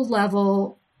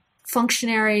low-level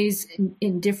functionaries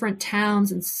in different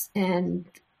towns and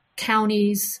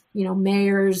counties,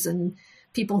 mayors and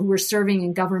people who were serving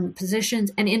in government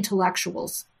positions, and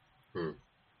intellectuals.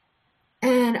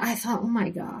 And I thought, oh my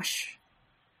gosh,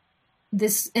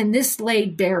 this lay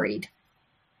buried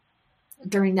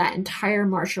during that entire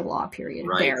martial law period.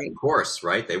 Right, buried. Of course,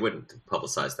 right? They wouldn't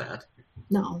publicize that.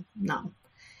 No.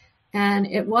 And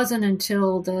it wasn't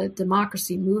until the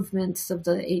democracy movements of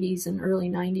the 80s and early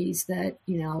 90s that,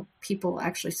 people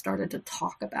actually started to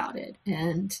talk about it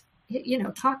and,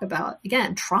 talk about,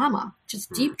 again, trauma,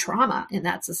 just deep trauma in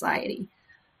that society.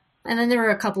 And then there were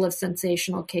a couple of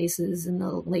sensational cases in the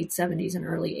late 70s and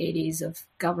early 80s of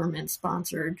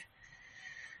government-sponsored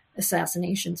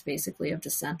assassinations, basically, of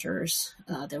dissenters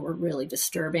that were really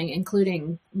disturbing,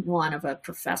 including one of a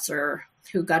professor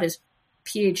who got his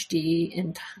PhD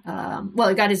he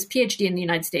got his PhD in the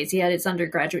United States. He had his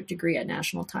undergraduate degree at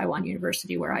National Taiwan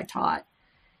University, where I taught.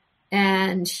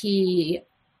 And he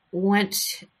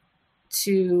went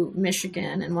to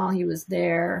Michigan, and while he was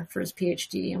there for his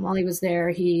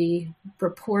PhD, he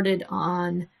reported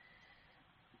on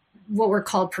what were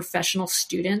called professional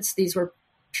students. These were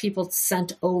people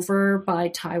sent over by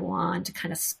Taiwan to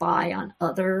kind of spy on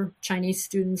other Chinese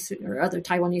students or other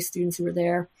Taiwanese students who were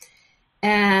there.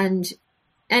 And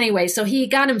anyway, so he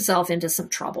got himself into some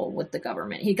trouble with the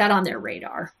government. He got on their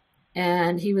radar,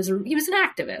 and he was an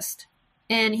activist.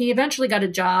 And he eventually got a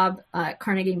job at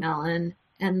Carnegie Mellon.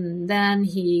 And then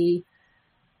he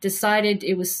decided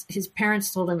his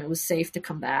parents told him it was safe to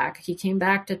come back. He came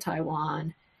back to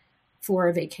Taiwan for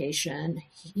a vacation.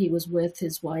 He was with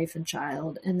his wife and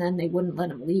child, and then they wouldn't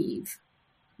let him leave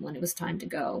when it was time to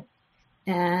go.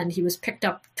 And he was picked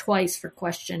up twice for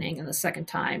questioning, and the second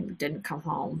time didn't come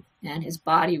home. And his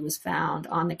body was found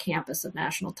on the campus of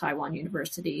National Taiwan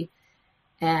University.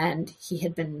 And he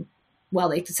had been, well,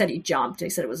 they said he jumped. They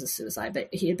said it was a suicide, but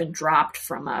he had been dropped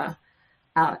from a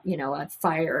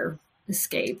fire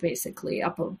escape, basically,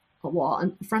 up a wall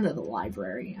in front of the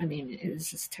library. I mean, it was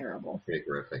just terrible. Pretty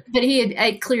horrific. But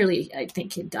I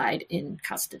think he died in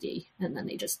custody, and then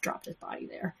they just dropped his body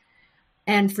there.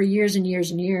 And for years and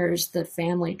years and years, the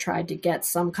family tried to get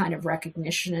some kind of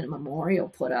recognition and memorial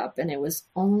put up. And it was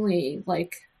only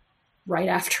like right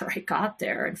after I got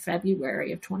there in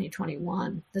February of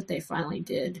 2021 that they finally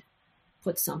did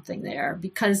put something there,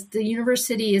 because the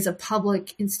university is a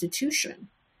public institution.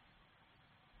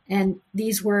 And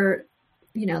these were,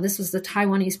 this was the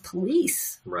Taiwanese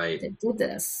police that did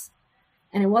this.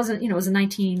 And it wasn't, it was in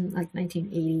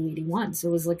 1980, 81. So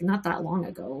it was like not that long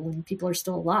ago when people are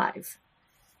still alive.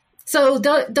 So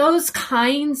those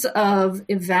kinds of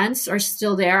events are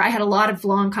still there. I had a lot of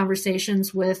long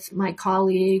conversations with my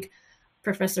colleague,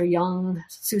 Professor Young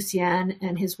Susian,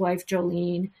 and his wife,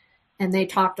 Jolene, and they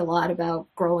talked a lot about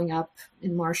growing up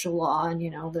in martial law and,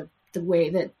 the way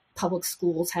that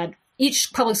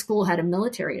each public school had a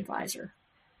military advisor.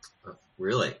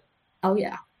 Really? Oh,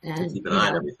 yeah. And to keep an eye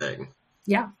on everything.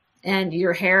 Yeah. And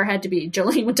your hair had to be,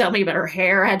 Jolene would tell me, but her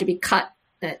hair had to be cut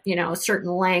at, a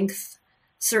certain length,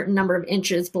 certain number of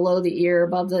inches below the ear,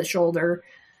 above the shoulder.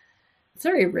 It's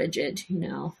very rigid,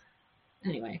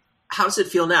 Anyway. How does it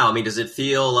feel now? I mean, does it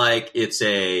feel like it's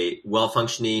a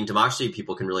well-functioning democracy?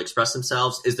 People can really express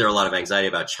themselves? Is there a lot of anxiety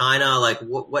about China? Like,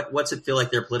 what's it feel like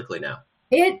there politically now?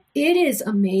 It is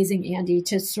amazing, Andy,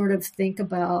 to sort of think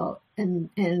about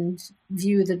and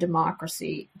view the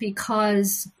democracy,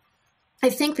 because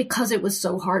I think because it was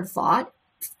so hard fought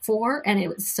for and it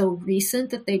was so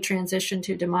recent that they transitioned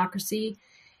to democracy,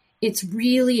 it's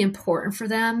really important for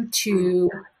them to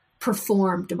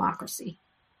perform democracy.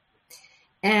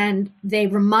 And they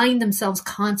remind themselves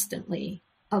constantly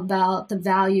about the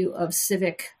value of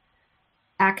civic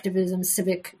activism,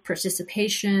 civic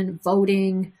participation,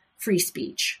 voting, free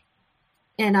speech.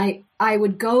 And I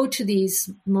would go to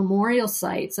these memorial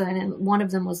sites, and one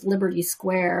of them was Liberty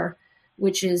Square,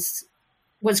 which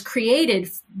was created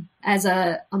as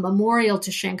a memorial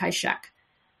to Chiang Kai-shek.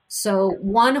 So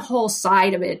one whole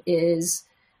side of it is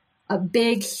a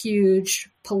big, huge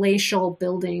palatial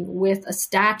building with a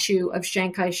statue of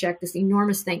Chiang Kai-shek, this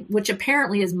enormous thing, which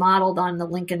apparently is modeled on the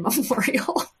Lincoln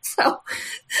Memorial.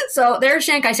 So there's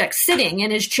Chiang Kai-shek sitting in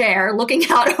his chair, looking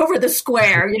out over the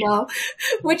square,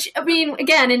 which, I mean,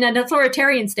 again, in an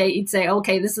authoritarian state, you'd say,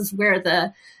 okay, this is where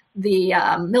the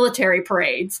military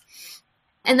parades.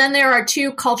 And then there are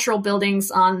two cultural buildings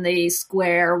on the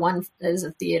square. One is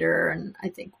a theater, and I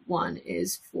think one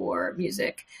is for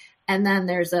music. And then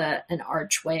there's an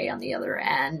archway on the other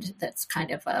end that's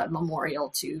kind of a memorial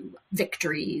to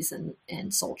victories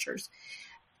and soldiers.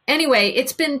 Anyway,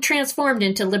 it's been transformed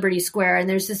into Liberty Square, and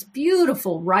there's this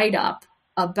beautiful write-up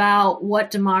about what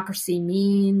democracy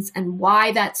means and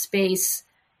why that space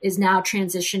is now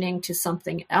transitioning to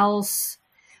something else.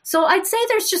 So I'd say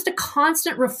there's just a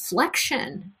constant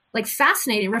reflection, like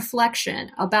fascinating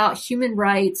reflection about human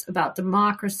rights, about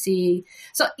democracy.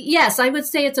 So yes, I would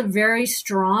say it's a very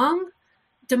strong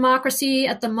democracy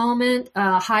at the moment.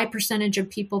 A high percentage of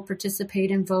people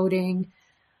participate in voting.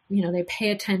 They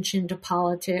pay attention to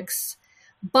politics.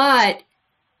 But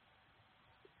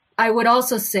I would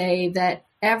also say that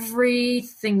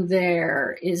everything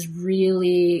there is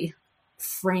really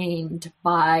framed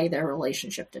by their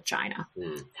relationship to China.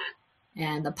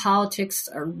 And the politics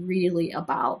are really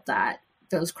about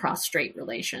those cross-strait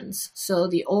relations. So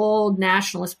the old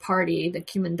nationalist party, the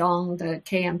Kuomintang, the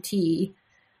KMT,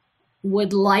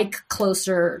 would like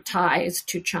closer ties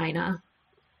to China.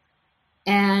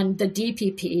 And the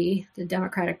DPP, the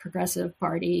Democratic Progressive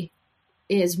Party,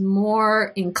 is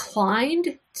more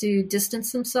inclined to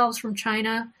distance themselves from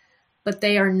China, but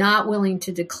they are not willing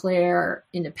to declare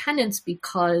independence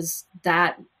because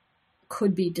that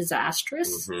could be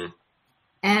disastrous. Mm-hmm.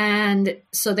 And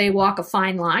so they walk a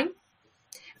fine line.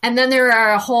 And then there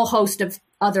are a whole host of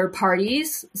other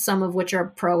parties, some of which are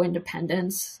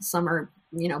pro-independence, some are,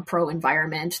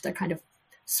 pro-environment. They're kind of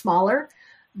smaller,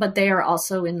 but they are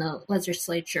also in the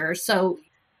legislature. So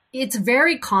it's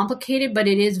very complicated, but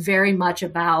it is very much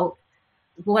about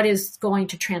what is going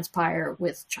to transpire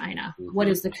with China. Mm-hmm. What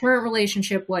is the current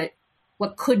relationship? What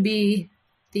could be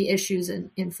the issues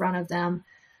in front of them?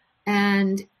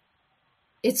 And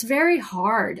it's very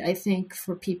hard, I think,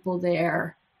 for people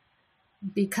there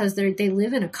because they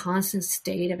live in a constant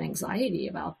state of anxiety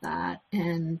about that.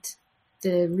 And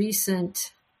the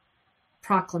recent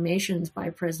proclamations by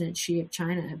President Xi of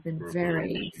China have been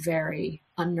very, very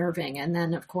unnerving. And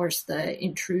then, of course, the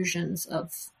intrusions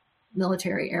of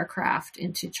military aircraft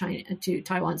into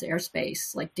Taiwan's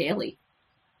airspace, like daily,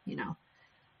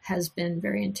 has been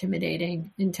very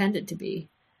intimidating, intended to be.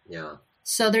 Yeah.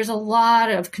 So there's a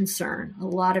lot of concern, a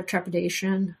lot of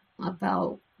trepidation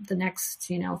about the next,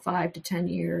 5 to 10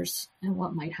 years and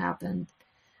what might happen.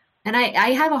 And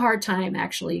I have a hard time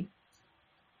actually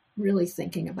really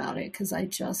thinking about it, because I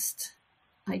just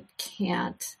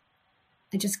can't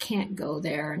go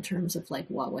there in terms of like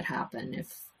what would happen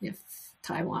if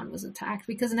Taiwan was attacked,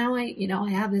 because now I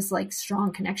have this like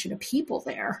strong connection to people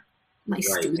there, my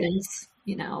students,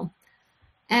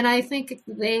 and I think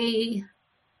they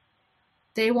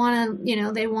want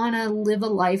to live a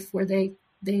life where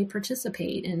they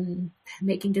participate in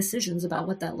making decisions about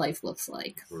what that life looks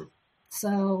like.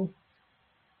 So,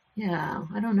 yeah,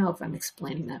 I don't know if I'm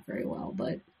explaining that very well,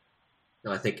 but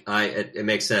no, I think it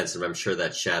makes sense, and I'm sure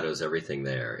that shadows everything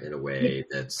there in a way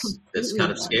that's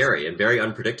kind of scary and very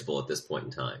unpredictable at this point in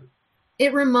time.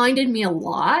 It reminded me a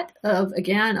lot of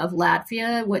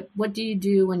Latvia. What do you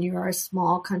do when you are a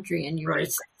small country and you're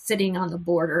sitting on the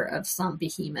border of some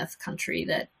behemoth country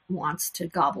that wants to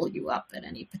gobble you up at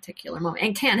any particular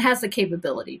moment and has the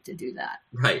capability to do that?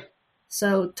 Right.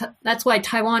 So that's why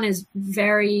Taiwan is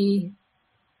very,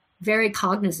 very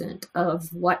cognizant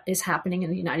of what is happening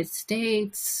in the United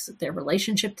States, their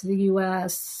relationship to the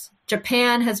U.S.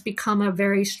 Japan has become a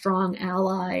very strong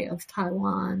ally of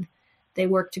Taiwan. They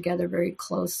work together very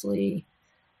closely.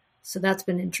 So that's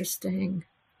been interesting.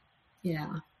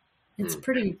 Yeah. It's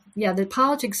the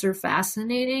politics are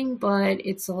fascinating, but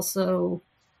it's also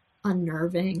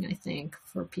unnerving, I think,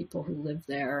 for people who live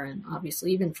there. And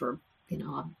obviously even for,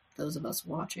 those of us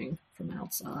watching from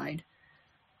outside.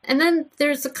 And then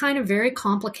there's a kind of very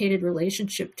complicated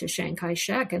relationship to Chiang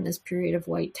Kai-shek in this period of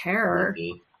white terror,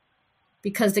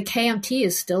 because the KMT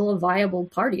is still a viable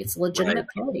party. It's a legitimate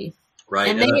party. Right.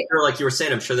 And I'm sure, like you were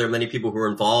saying, I'm sure there are many people who are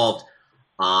involved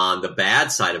on the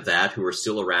bad side of that who are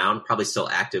still around, probably still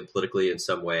active politically in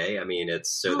some way. I mean,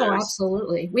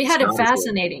 absolutely. We had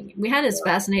this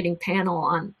fascinating panel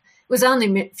on, it was on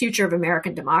the future of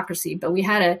American democracy, but we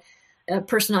had a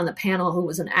person on the panel who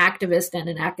was an activist and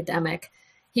an academic.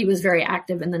 He was very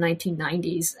active in the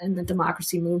 1990s in the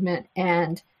democracy movement.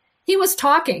 And he was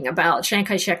talking about Chiang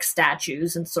Kai-shek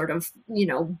statues and sort of,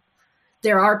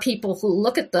 there are people who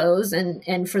look at those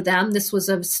and for them, this was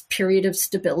a period of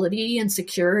stability and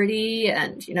security,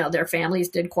 and, their families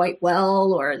did quite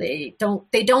well, or they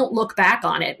don't look back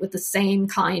on it with the same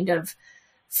kind of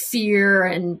fear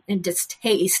and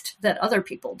distaste that other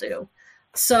people do.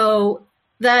 So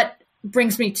that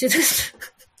brings me to this,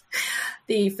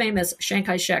 the famous Chiang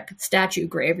Kai-shek statue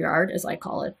graveyard, as I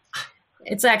call it.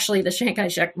 It's actually the Chiang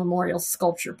Kai-shek Memorial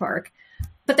Sculpture Park.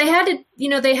 But they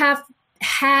have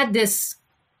had this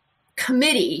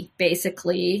committee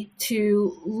basically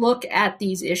to look at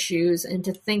these issues and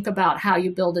to think about how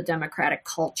you build a democratic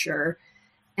culture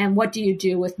and what do you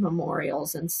do with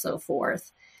memorials and so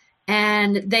forth.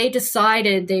 And they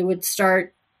decided they would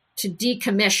start to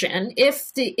decommission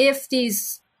if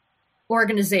these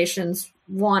organizations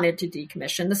wanted to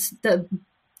decommission the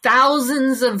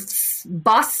thousands of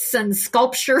busts and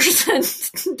sculptures and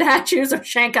statues of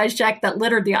Chiang Kai-shek that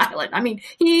littered the island. I mean,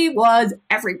 he was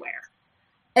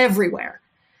everywhere.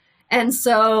 And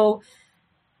so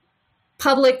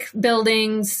public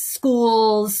buildings,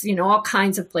 schools, all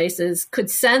kinds of places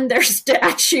could send their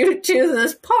statue to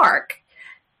this park,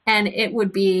 and it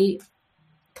would be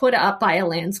put up by a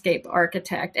landscape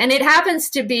architect. And it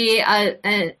happens to be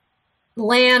a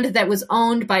land that was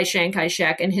owned by Chiang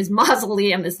Kai-shek, and his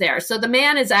mausoleum is there. So the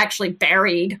man is actually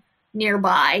buried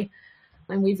nearby,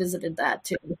 and we visited that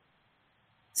too.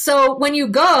 So when you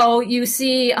go, you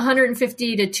see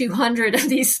 150 to 200 of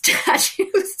these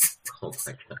statues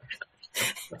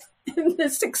in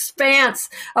this expanse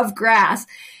of grass.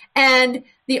 And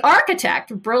the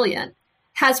architect, brilliant,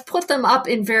 has put them up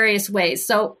in various ways.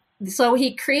 So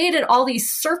he created all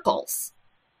these circles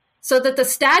so that the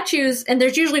statues, and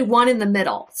there's usually one in the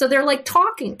middle. So they're like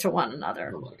talking to one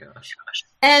another. Oh my gosh.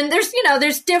 And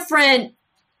there's different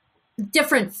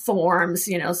forms,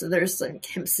 so there's like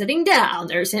him sitting down,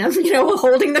 there's him,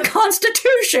 holding the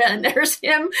Constitution, there's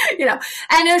him,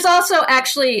 and there's also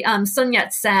actually Sun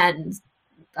Yat-sen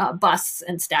busts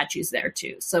and statues there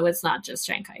too. So it's not just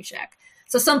Chiang Kai-shek.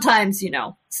 So sometimes,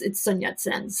 it's Sun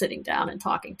Yat-sen sitting down and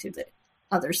talking to the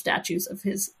other statues of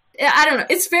his, I don't know.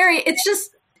 It's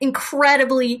just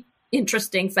incredibly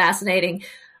interesting, fascinating.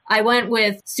 I went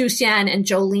with Su Xian and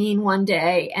Jolene one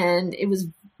day, and it was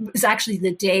was actually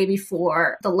the day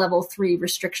before the level 3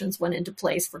 restrictions went into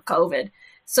place for COVID.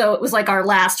 So it was like our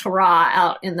last hurrah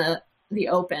out in the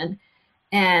open.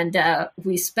 And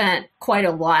we spent quite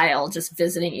a while just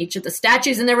visiting each of the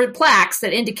statues. And there were plaques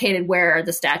that indicated where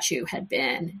the statue had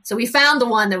been. So we found the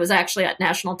one that was actually at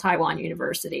National Taiwan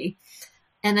University.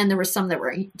 And then there were some that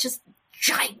were just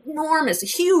ginormous,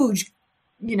 huge,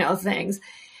 things.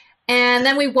 And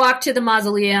then we walked to the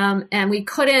mausoleum, and we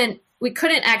couldn't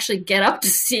actually get up to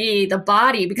see the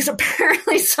body because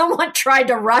apparently someone tried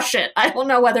to rush it. I don't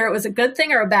know whether it was a good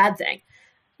thing or a bad thing,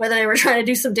 whether they were trying to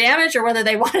do some damage or whether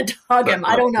they wanted to hug him.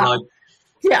 I don't know.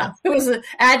 Yeah, it was an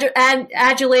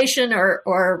adulation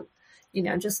or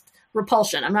just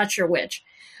repulsion. I'm not sure which.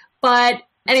 But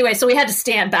anyway, so we had to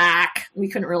stand back. We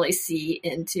couldn't really see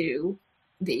into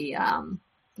the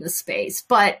space.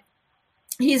 But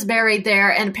he's buried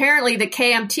there. And apparently the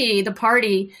KMT, the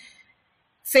party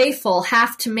faithful,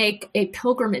 have to make a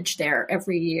pilgrimage there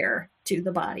every year to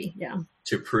the body. Yeah.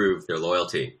 To prove their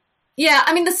loyalty. Yeah.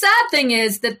 I mean, the sad thing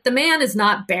is that the man is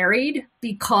not buried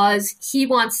because he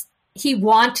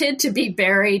wanted to be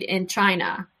buried in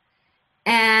China.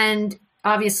 And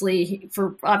obviously,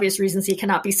 for obvious reasons, he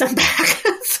cannot be sent back.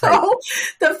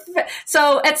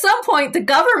 So at some point, the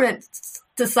government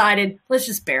decided, let's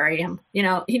just bury him. He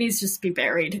needs to just be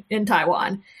buried in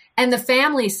Taiwan. And the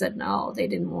family said no, they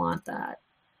didn't want that.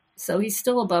 So he's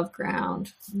still above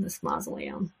ground in this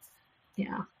mausoleum.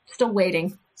 Yeah, still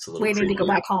waiting to go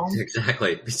back home.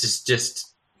 Exactly. It's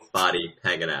just body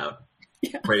hanging out,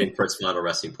 waiting for its final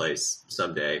resting place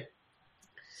someday.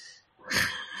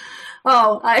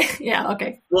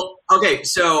 Okay. Well, okay.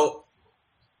 So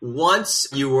once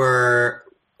you were,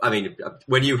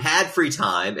 when you had free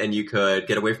time and you could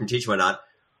get away from teaching and whatnot,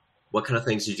 what kind of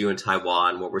things did you do in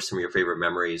Taiwan? What were some of your favorite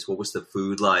memories? What was the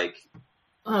food like?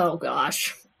 Oh,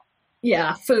 gosh.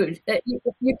 Yeah, food.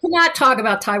 You cannot talk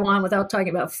about Taiwan without talking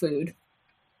about food.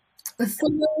 The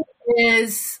food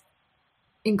is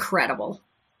incredible.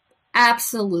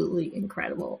 Absolutely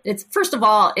incredible. First of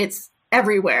all, it's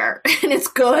everywhere, and it's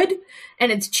good,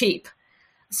 and it's cheap.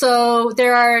 So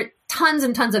there are tons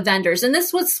and tons of vendors. And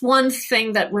this was one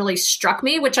thing that really struck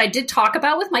me, which I did talk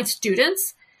about with my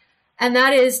students. And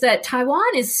that is that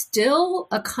Taiwan is still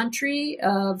a country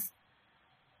of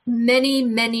many,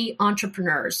 many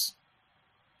entrepreneurs,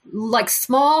 like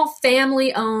small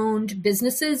family-owned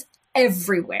businesses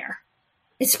everywhere.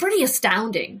 It's pretty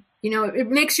astounding. It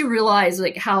makes you realize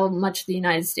like how much the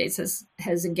United States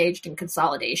has engaged in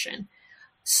consolidation.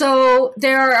 So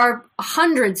there are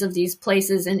hundreds of these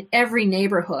places in every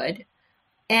neighborhood.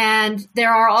 And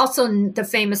there are also the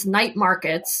famous night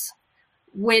markets,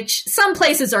 which some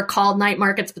places are called night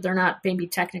markets, but they're not maybe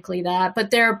technically that.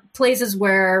 But they're places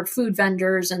where food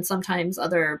vendors and sometimes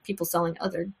other people selling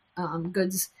other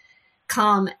goods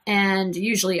come, and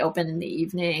usually open in the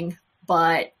evening.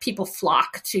 But people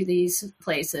flock to these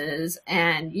places,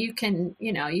 and you can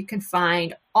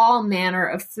find all manner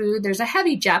of food. There's a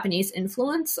heavy Japanese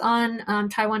influence on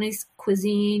Taiwanese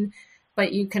cuisine,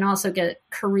 but you can also get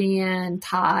Korean,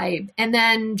 Thai, and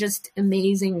then just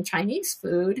amazing Chinese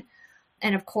food.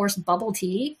 And of course, bubble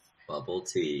tea. Bubble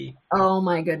tea. Oh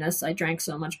my goodness, I drank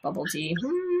so much bubble tea.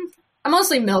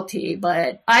 Mostly milk tea,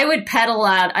 but I would pedal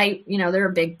out. They're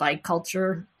a big bike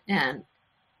culture, and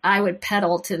I would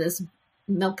pedal to this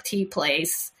milk tea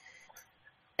place.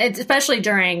 It's especially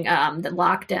during the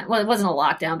lockdown. Well, it wasn't a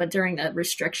lockdown, but during the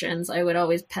restrictions, I would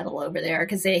always pedal over there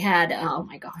because they had, oh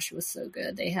my gosh, it was so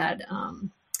good. They had,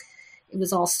 it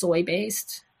was all soy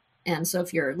based. And so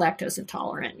if you're lactose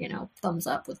intolerant, thumbs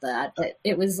up with that. But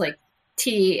it was like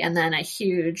tea and then a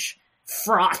huge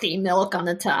frothy milk on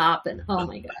the top. And oh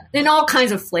my God. And all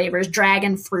kinds of flavors,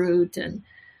 dragon fruit. And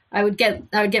I would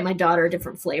get my daughter a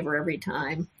different flavor every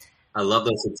time. I love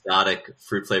those exotic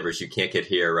fruit flavors you can't get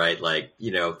here, right? Like,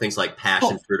 things like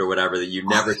passion fruit or whatever that you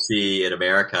never see in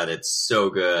America. And it's so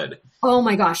good. Oh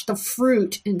my gosh. The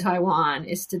fruit in Taiwan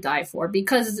is to die for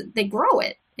because they grow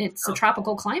it. It's a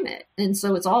tropical climate. And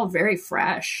so it's all very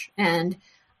fresh. And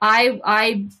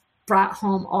I brought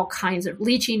home all kinds of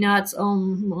lychee nuts. Oh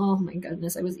my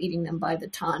goodness. I was eating them by the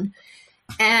ton.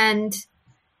 And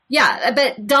yeah,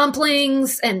 but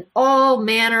dumplings and all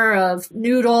manner of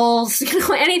noodles,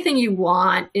 anything you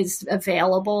want is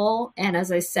available. And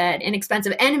as I said,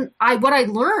 inexpensive. And what I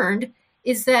learned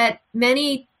is that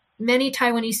many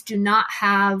Taiwanese do not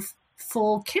have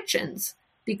full kitchens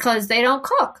because they don't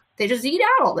cook. They just eat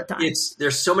out all the time.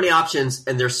 There's so many options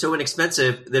and they're so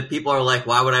inexpensive that people are like,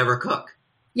 why would I ever cook?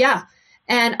 Yeah.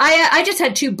 And I just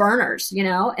had 2 burners,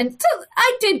 and so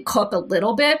I did cook a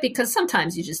little bit because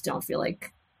sometimes you just don't feel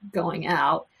like going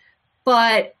out.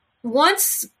 But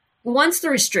once once the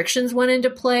restrictions went into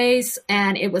place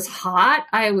and it was hot,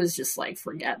 I was just like,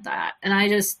 forget that. And I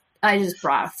just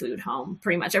brought food home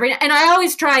pretty much every night. And I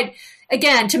always tried,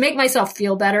 again, to make myself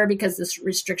feel better because the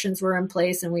restrictions were in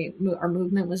place and our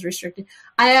movement was restricted.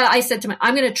 I said to myself,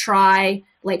 I'm going to try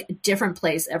like a different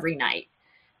place every night.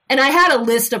 And I had a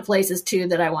list of places too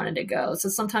that I wanted to go. So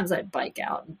sometimes I'd bike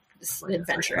out and just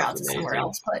adventure out to somewhere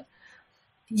else. But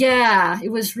yeah, it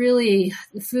was really,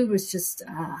 the food was just,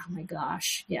 oh my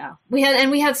gosh. Yeah. We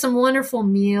had some wonderful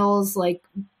meals, like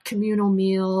communal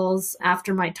meals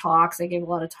after my talks. I gave a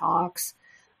lot of talks.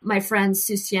 My friends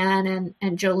Susian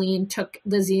and Jolene took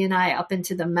Lizzie and I up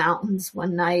into the mountains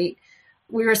one night.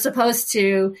 We were supposed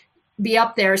to be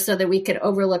up there so that we could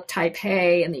overlook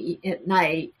Taipei at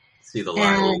night. See the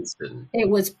lights. It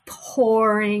was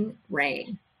pouring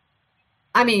rain.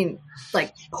 I mean,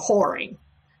 like pouring.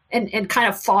 And kind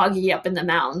of foggy up in the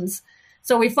mountains.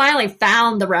 So we finally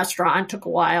found the restaurant. It took a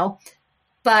while.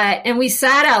 And we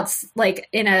sat out like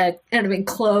in an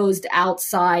enclosed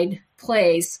outside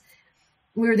place.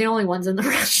 We were the only ones in the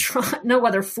restaurant. No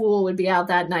other fool would be out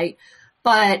that night.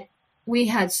 But we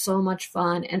had so much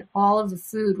fun. And all of the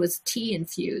food was tea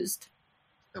infused.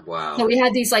 Wow. So we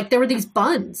had there were these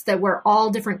buns that were all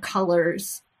different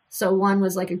colors. So one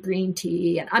was like a green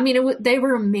tea. And I mean, they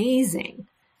were amazing.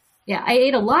 Yeah, I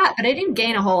ate a lot, but I didn't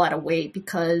gain a whole lot of weight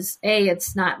because A,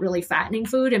 it's not really fattening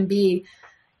food, and B,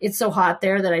 it's so hot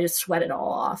there that I just sweat it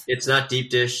all off. It's not deep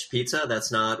dish pizza.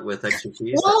 That's not with extra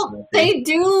cheese. Well, they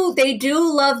do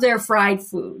love their fried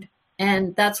food,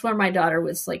 and that's where my daughter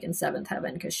was like in seventh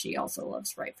heaven because she also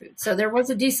loves fried food. So there was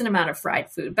a decent amount of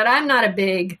fried food, but I'm not a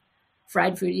big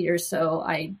fried food eater, so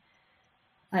I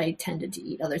tended to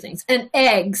eat other things. And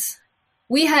eggs.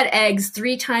 We had eggs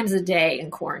 3 times a day in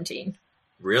quarantine.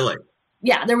 Really?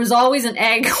 Yeah, there was always an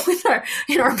egg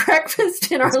in our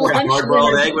breakfast, in our lunch.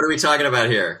 Hard-boiled egg? What are we talking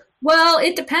about here? Well,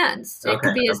 it depends. Okay, it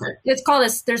could be. Okay.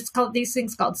 There's these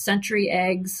things called century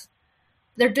eggs.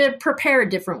 They're prepared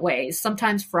different ways.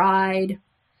 Sometimes fried,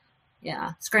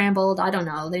 yeah, scrambled. I don't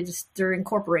know. They're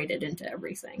incorporated into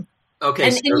everything. Okay,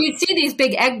 and you see these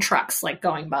big egg trucks like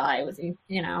going by with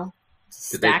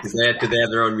stacks. Did they have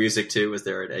their own music too? Was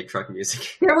there an egg truck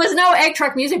music? There was no egg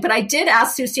truck music, but I did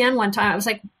ask Susian one time. I was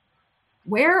like,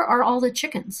 where are all the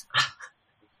chickens?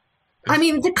 I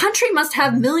mean, the country must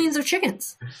have millions of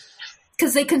chickens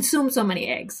because they consume so many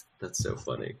eggs. That's so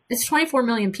funny. It's 24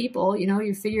 million people.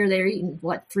 You figure they're eating,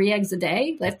 3 eggs a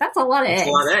day? That's a lot of eggs. That's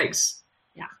a lot of eggs.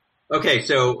 Yeah. Okay,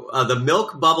 so the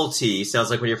milk bubble tea sounds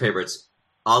like one of your favorites.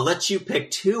 I'll let you pick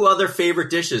 2 other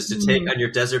favorite dishes to take on your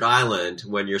desert island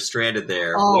when you're stranded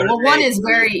there. Oh, well, one is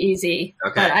very easy.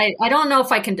 Okay. But I don't know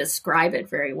if I can describe it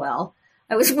very well.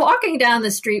 I was walking down the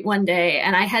street one day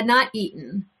and I had not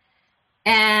eaten.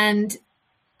 And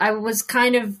I was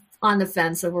kind of on the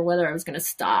fence over whether I was going to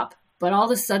stop. But all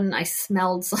of a sudden I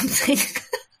smelled something.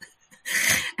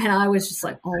 And I was just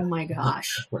like, oh my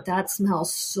gosh, that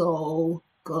smells so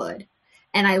good.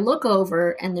 And I look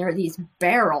over and there are these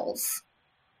barrels.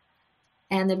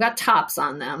 And they've got tops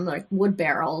on them, like wood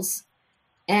barrels.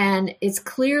 And it's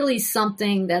clearly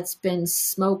something that's been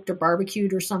smoked or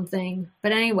barbecued or something.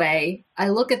 But anyway, I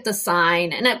look at the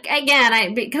sign. And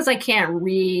again, because I can't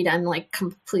read, I'm like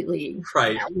completely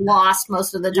lost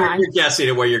most of the time. You're guessing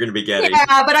at what you're going to be getting.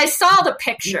 Yeah, but I saw the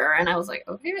picture and I was like,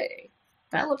 okay,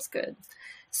 that looks good.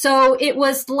 So it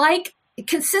was like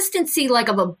consistency like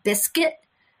of a biscuit,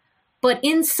 but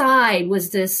inside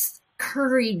was this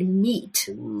curried meat.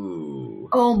 Ooh.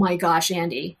 Oh my gosh,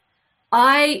 Andy.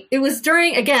 It was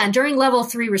during level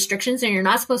 3 restrictions and you're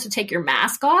not supposed to take your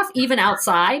mask off, even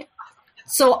outside.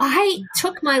 So I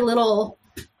took my little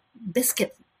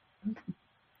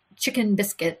chicken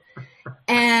biscuit,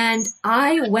 and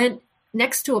I went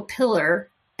next to a pillar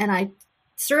and I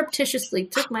surreptitiously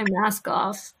took my mask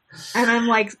off. And I'm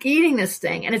like eating this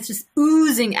thing and it's just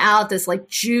oozing out this like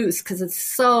juice because it's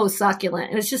so succulent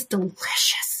and it's just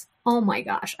delicious. Oh my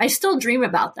gosh. I still dream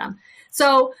about them.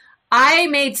 So I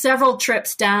made several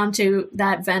trips down to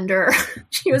that vendor.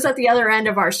 She was at the other end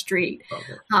of our street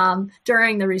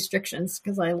during the restrictions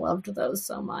because I loved those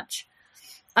so much.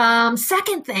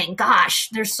 Second thing, gosh,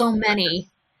 there's so many.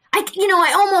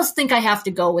 I almost think I have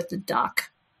to go with the duck.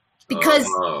 Because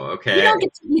you don't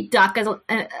get to eat duck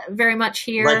very much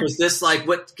here. Like, was this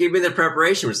what gave me the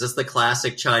preparation? Was this the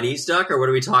classic Chinese duck, or what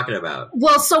are we talking about?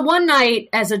 Well, so one night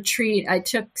as a treat, I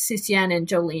took Susian and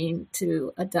Jolene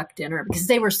to a duck dinner because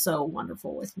they were so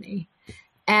wonderful with me.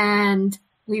 And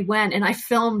we went and I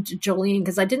filmed Jolene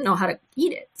because I didn't know how to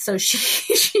eat it. So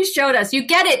she showed us. You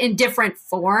get it in different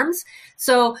forms.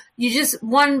 So you just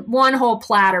one whole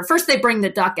platter. First they bring the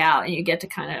duck out and you get to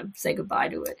kind of say goodbye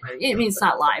to it. I mean, it's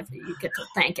not live. You get to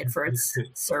thank it for its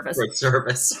service. For its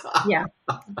service. Yeah.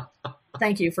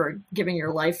 Thank you for giving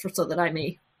your life so that I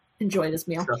may enjoy this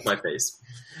meal. That's my face.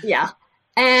 Yeah.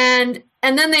 And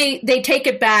then they take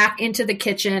it back into the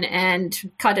kitchen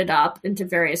and cut it up into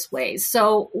various ways.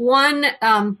 So one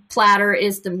platter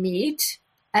is the meat,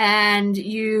 and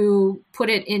you put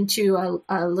it into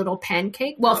a little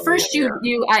pancake. Well, first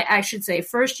I should say,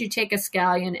 first you take a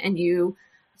scallion and you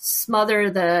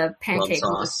smother the pancake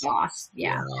with the sauce.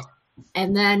 Yeah.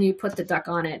 And then you put the duck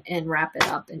on it and wrap it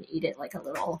up and eat it like a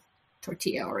little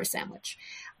tortilla or a sandwich.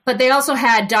 But they also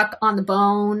had duck on the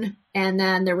bone, and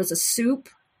then there was a soup.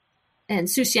 And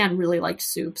Susian really liked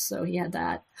soup, so he had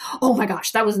that. Oh my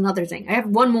gosh, that was another thing. I have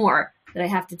one more that I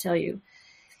have to tell you.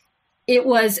 It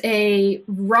was a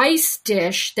rice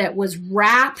dish that was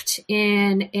wrapped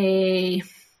in a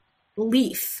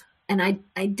leaf. And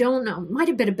I don't know, it might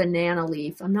have been a banana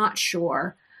leaf. I'm not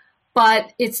sure.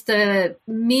 But it's the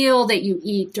meal that you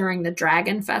eat during the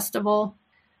Dragon Festival.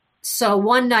 So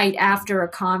one night after a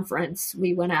conference,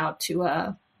 we went out to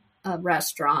a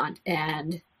restaurant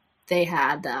and they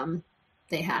had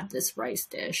this rice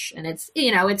dish, and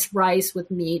it's rice with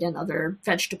meat and other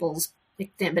vegetables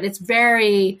mixed in, but it's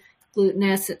very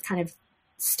glutinous. It kind of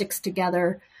sticks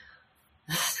together.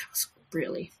 That was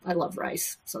I love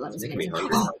rice. So that was amazing.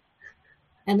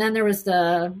 And then there was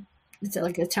it's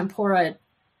like a tempura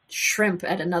shrimp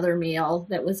at another meal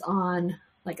that was on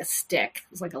like a stick.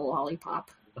 It was like a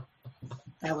lollipop.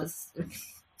 That was,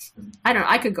 I don't know.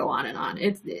 I could go on and on.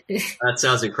 That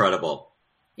sounds incredible.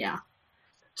 Yeah.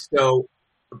 So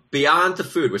beyond the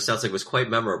food, which sounds like was quite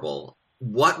memorable,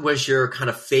 what was your kind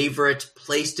of favorite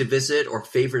place to visit or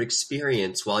favorite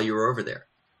experience while you were over there?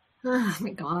 Oh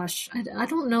my gosh. I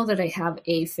don't know that I have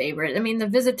a favorite. I mean, the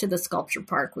visit to the sculpture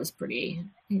park was pretty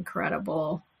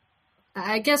incredible.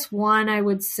 I guess one I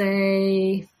would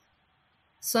say,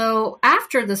 so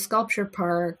after the sculpture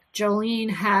park, Jolene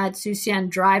had Susian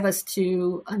drive us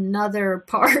to another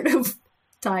part of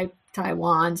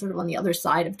Taiwan, sort of on the other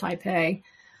side of Taipei.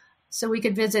 So we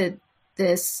could visit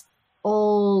this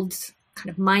old kind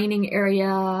of mining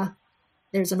area.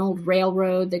 There's an old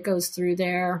railroad that goes through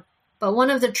there. But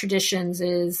one of the traditions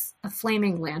is a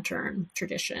flaming lantern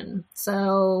tradition.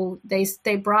 So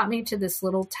they brought me to this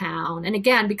little town. And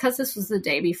again, because this was the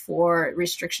day before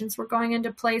restrictions were going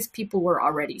into place, people were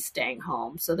already staying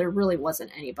home. So there really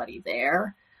wasn't anybody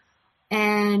there.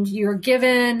 And you're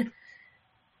given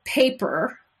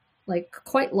paper, like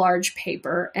quite large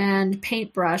paper, and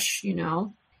paintbrush,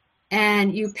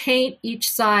 and you paint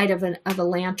each side of a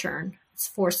lantern. It's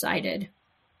 4-sided.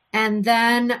 And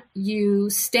then you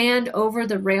stand over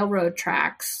the railroad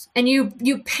tracks and you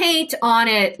paint on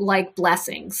it like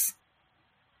blessings.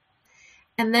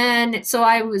 And then, so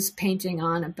I was painting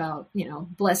on about,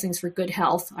 blessings for good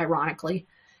health, ironically,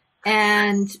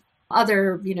 and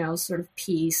other, sort of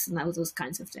peace and those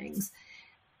kinds of things.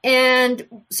 And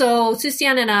so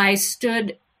Susian and I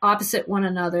stood opposite one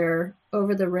another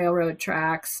over the railroad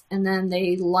tracks, and then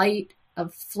they light a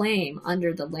flame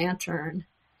under the lantern.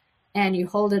 And you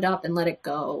hold it up and let it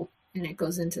go, and it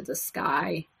goes into the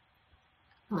sky.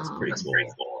 That's pretty cool.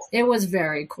 It was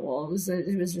very cool.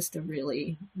 It was just a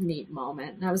really neat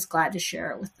moment, and I was glad to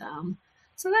share it with them.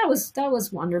 So that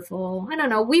was wonderful. I don't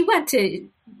know. We went to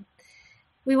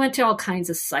all kinds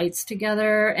of sites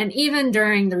together, and even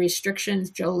during the restrictions,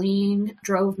 Jolene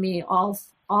drove me all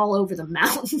over the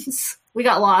mountains. We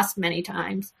got lost many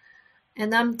times,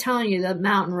 and I'm telling you, the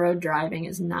mountain road driving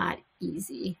is not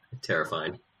easy.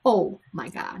 Terrifying. Oh my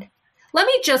God. Let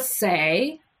me just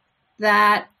say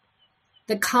that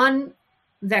the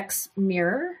convex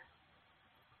mirror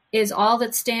is all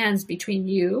that stands between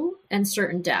you and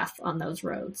certain death on those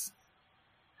roads.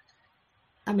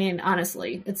 I mean,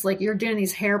 honestly, it's like you're doing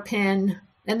these hairpin,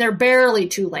 and they're barely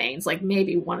 2 lanes, like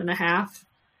maybe 1.5.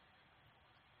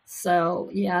 So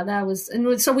yeah,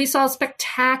 and so we saw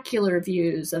spectacular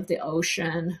views of the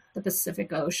ocean, the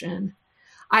Pacific Ocean.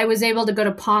 I was able to go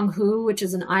to Penghu, which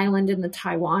is an island in the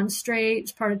Taiwan Strait.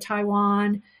 It's part of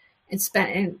Taiwan, and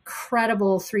spent an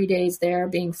incredible 3 days there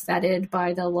being feted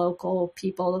by the local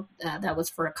people. That was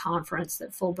for a conference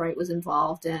that Fulbright was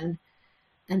involved in.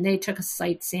 And they took us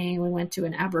sightseeing. We went to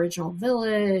an Aboriginal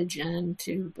village and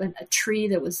to a tree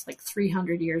that was like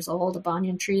 300 years old, a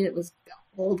banyan tree that was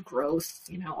old growth,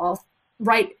 all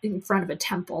right in front of a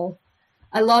temple.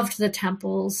 I loved the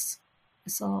temples. I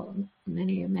saw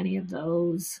many of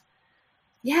those.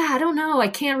 Yeah, I don't know. I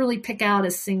can't really pick out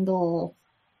a single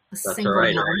That's all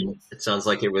right. It sounds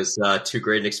like it was too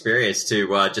great an experience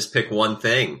to just pick one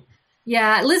thing.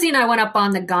 Yeah, Lizzie and I went up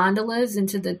on the gondolas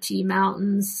into the tea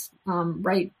mountains.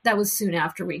 Right, that was soon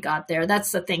after we got there.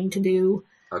 That's the thing to do.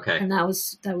 Okay, and that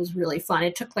was really fun.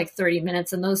 It took like 30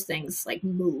 minutes, and those things like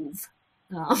move.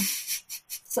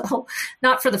 So,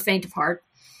 not for the faint of heart.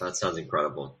 That sounds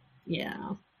incredible.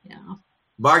 Yeah.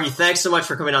 Margie, thanks so much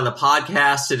for coming on the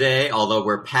podcast today. Although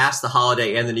we're past the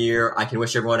holiday and the New Year, I can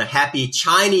wish everyone a happy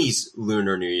Chinese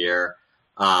Lunar New Year.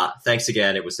 Thanks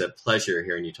again. It was a pleasure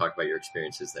hearing you talk about your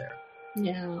experiences there.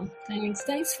 Yeah, thanks.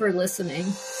 Thanks for listening.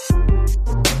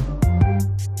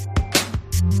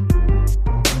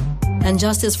 And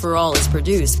Justice for All is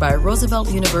produced by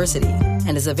Roosevelt University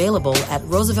and is available at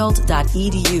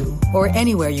roosevelt.edu or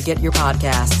anywhere you get your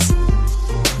podcasts.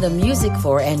 The music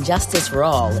for And Justice for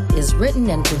All is written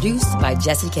and produced by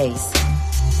Jesse Case.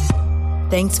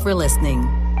 Thanks for listening.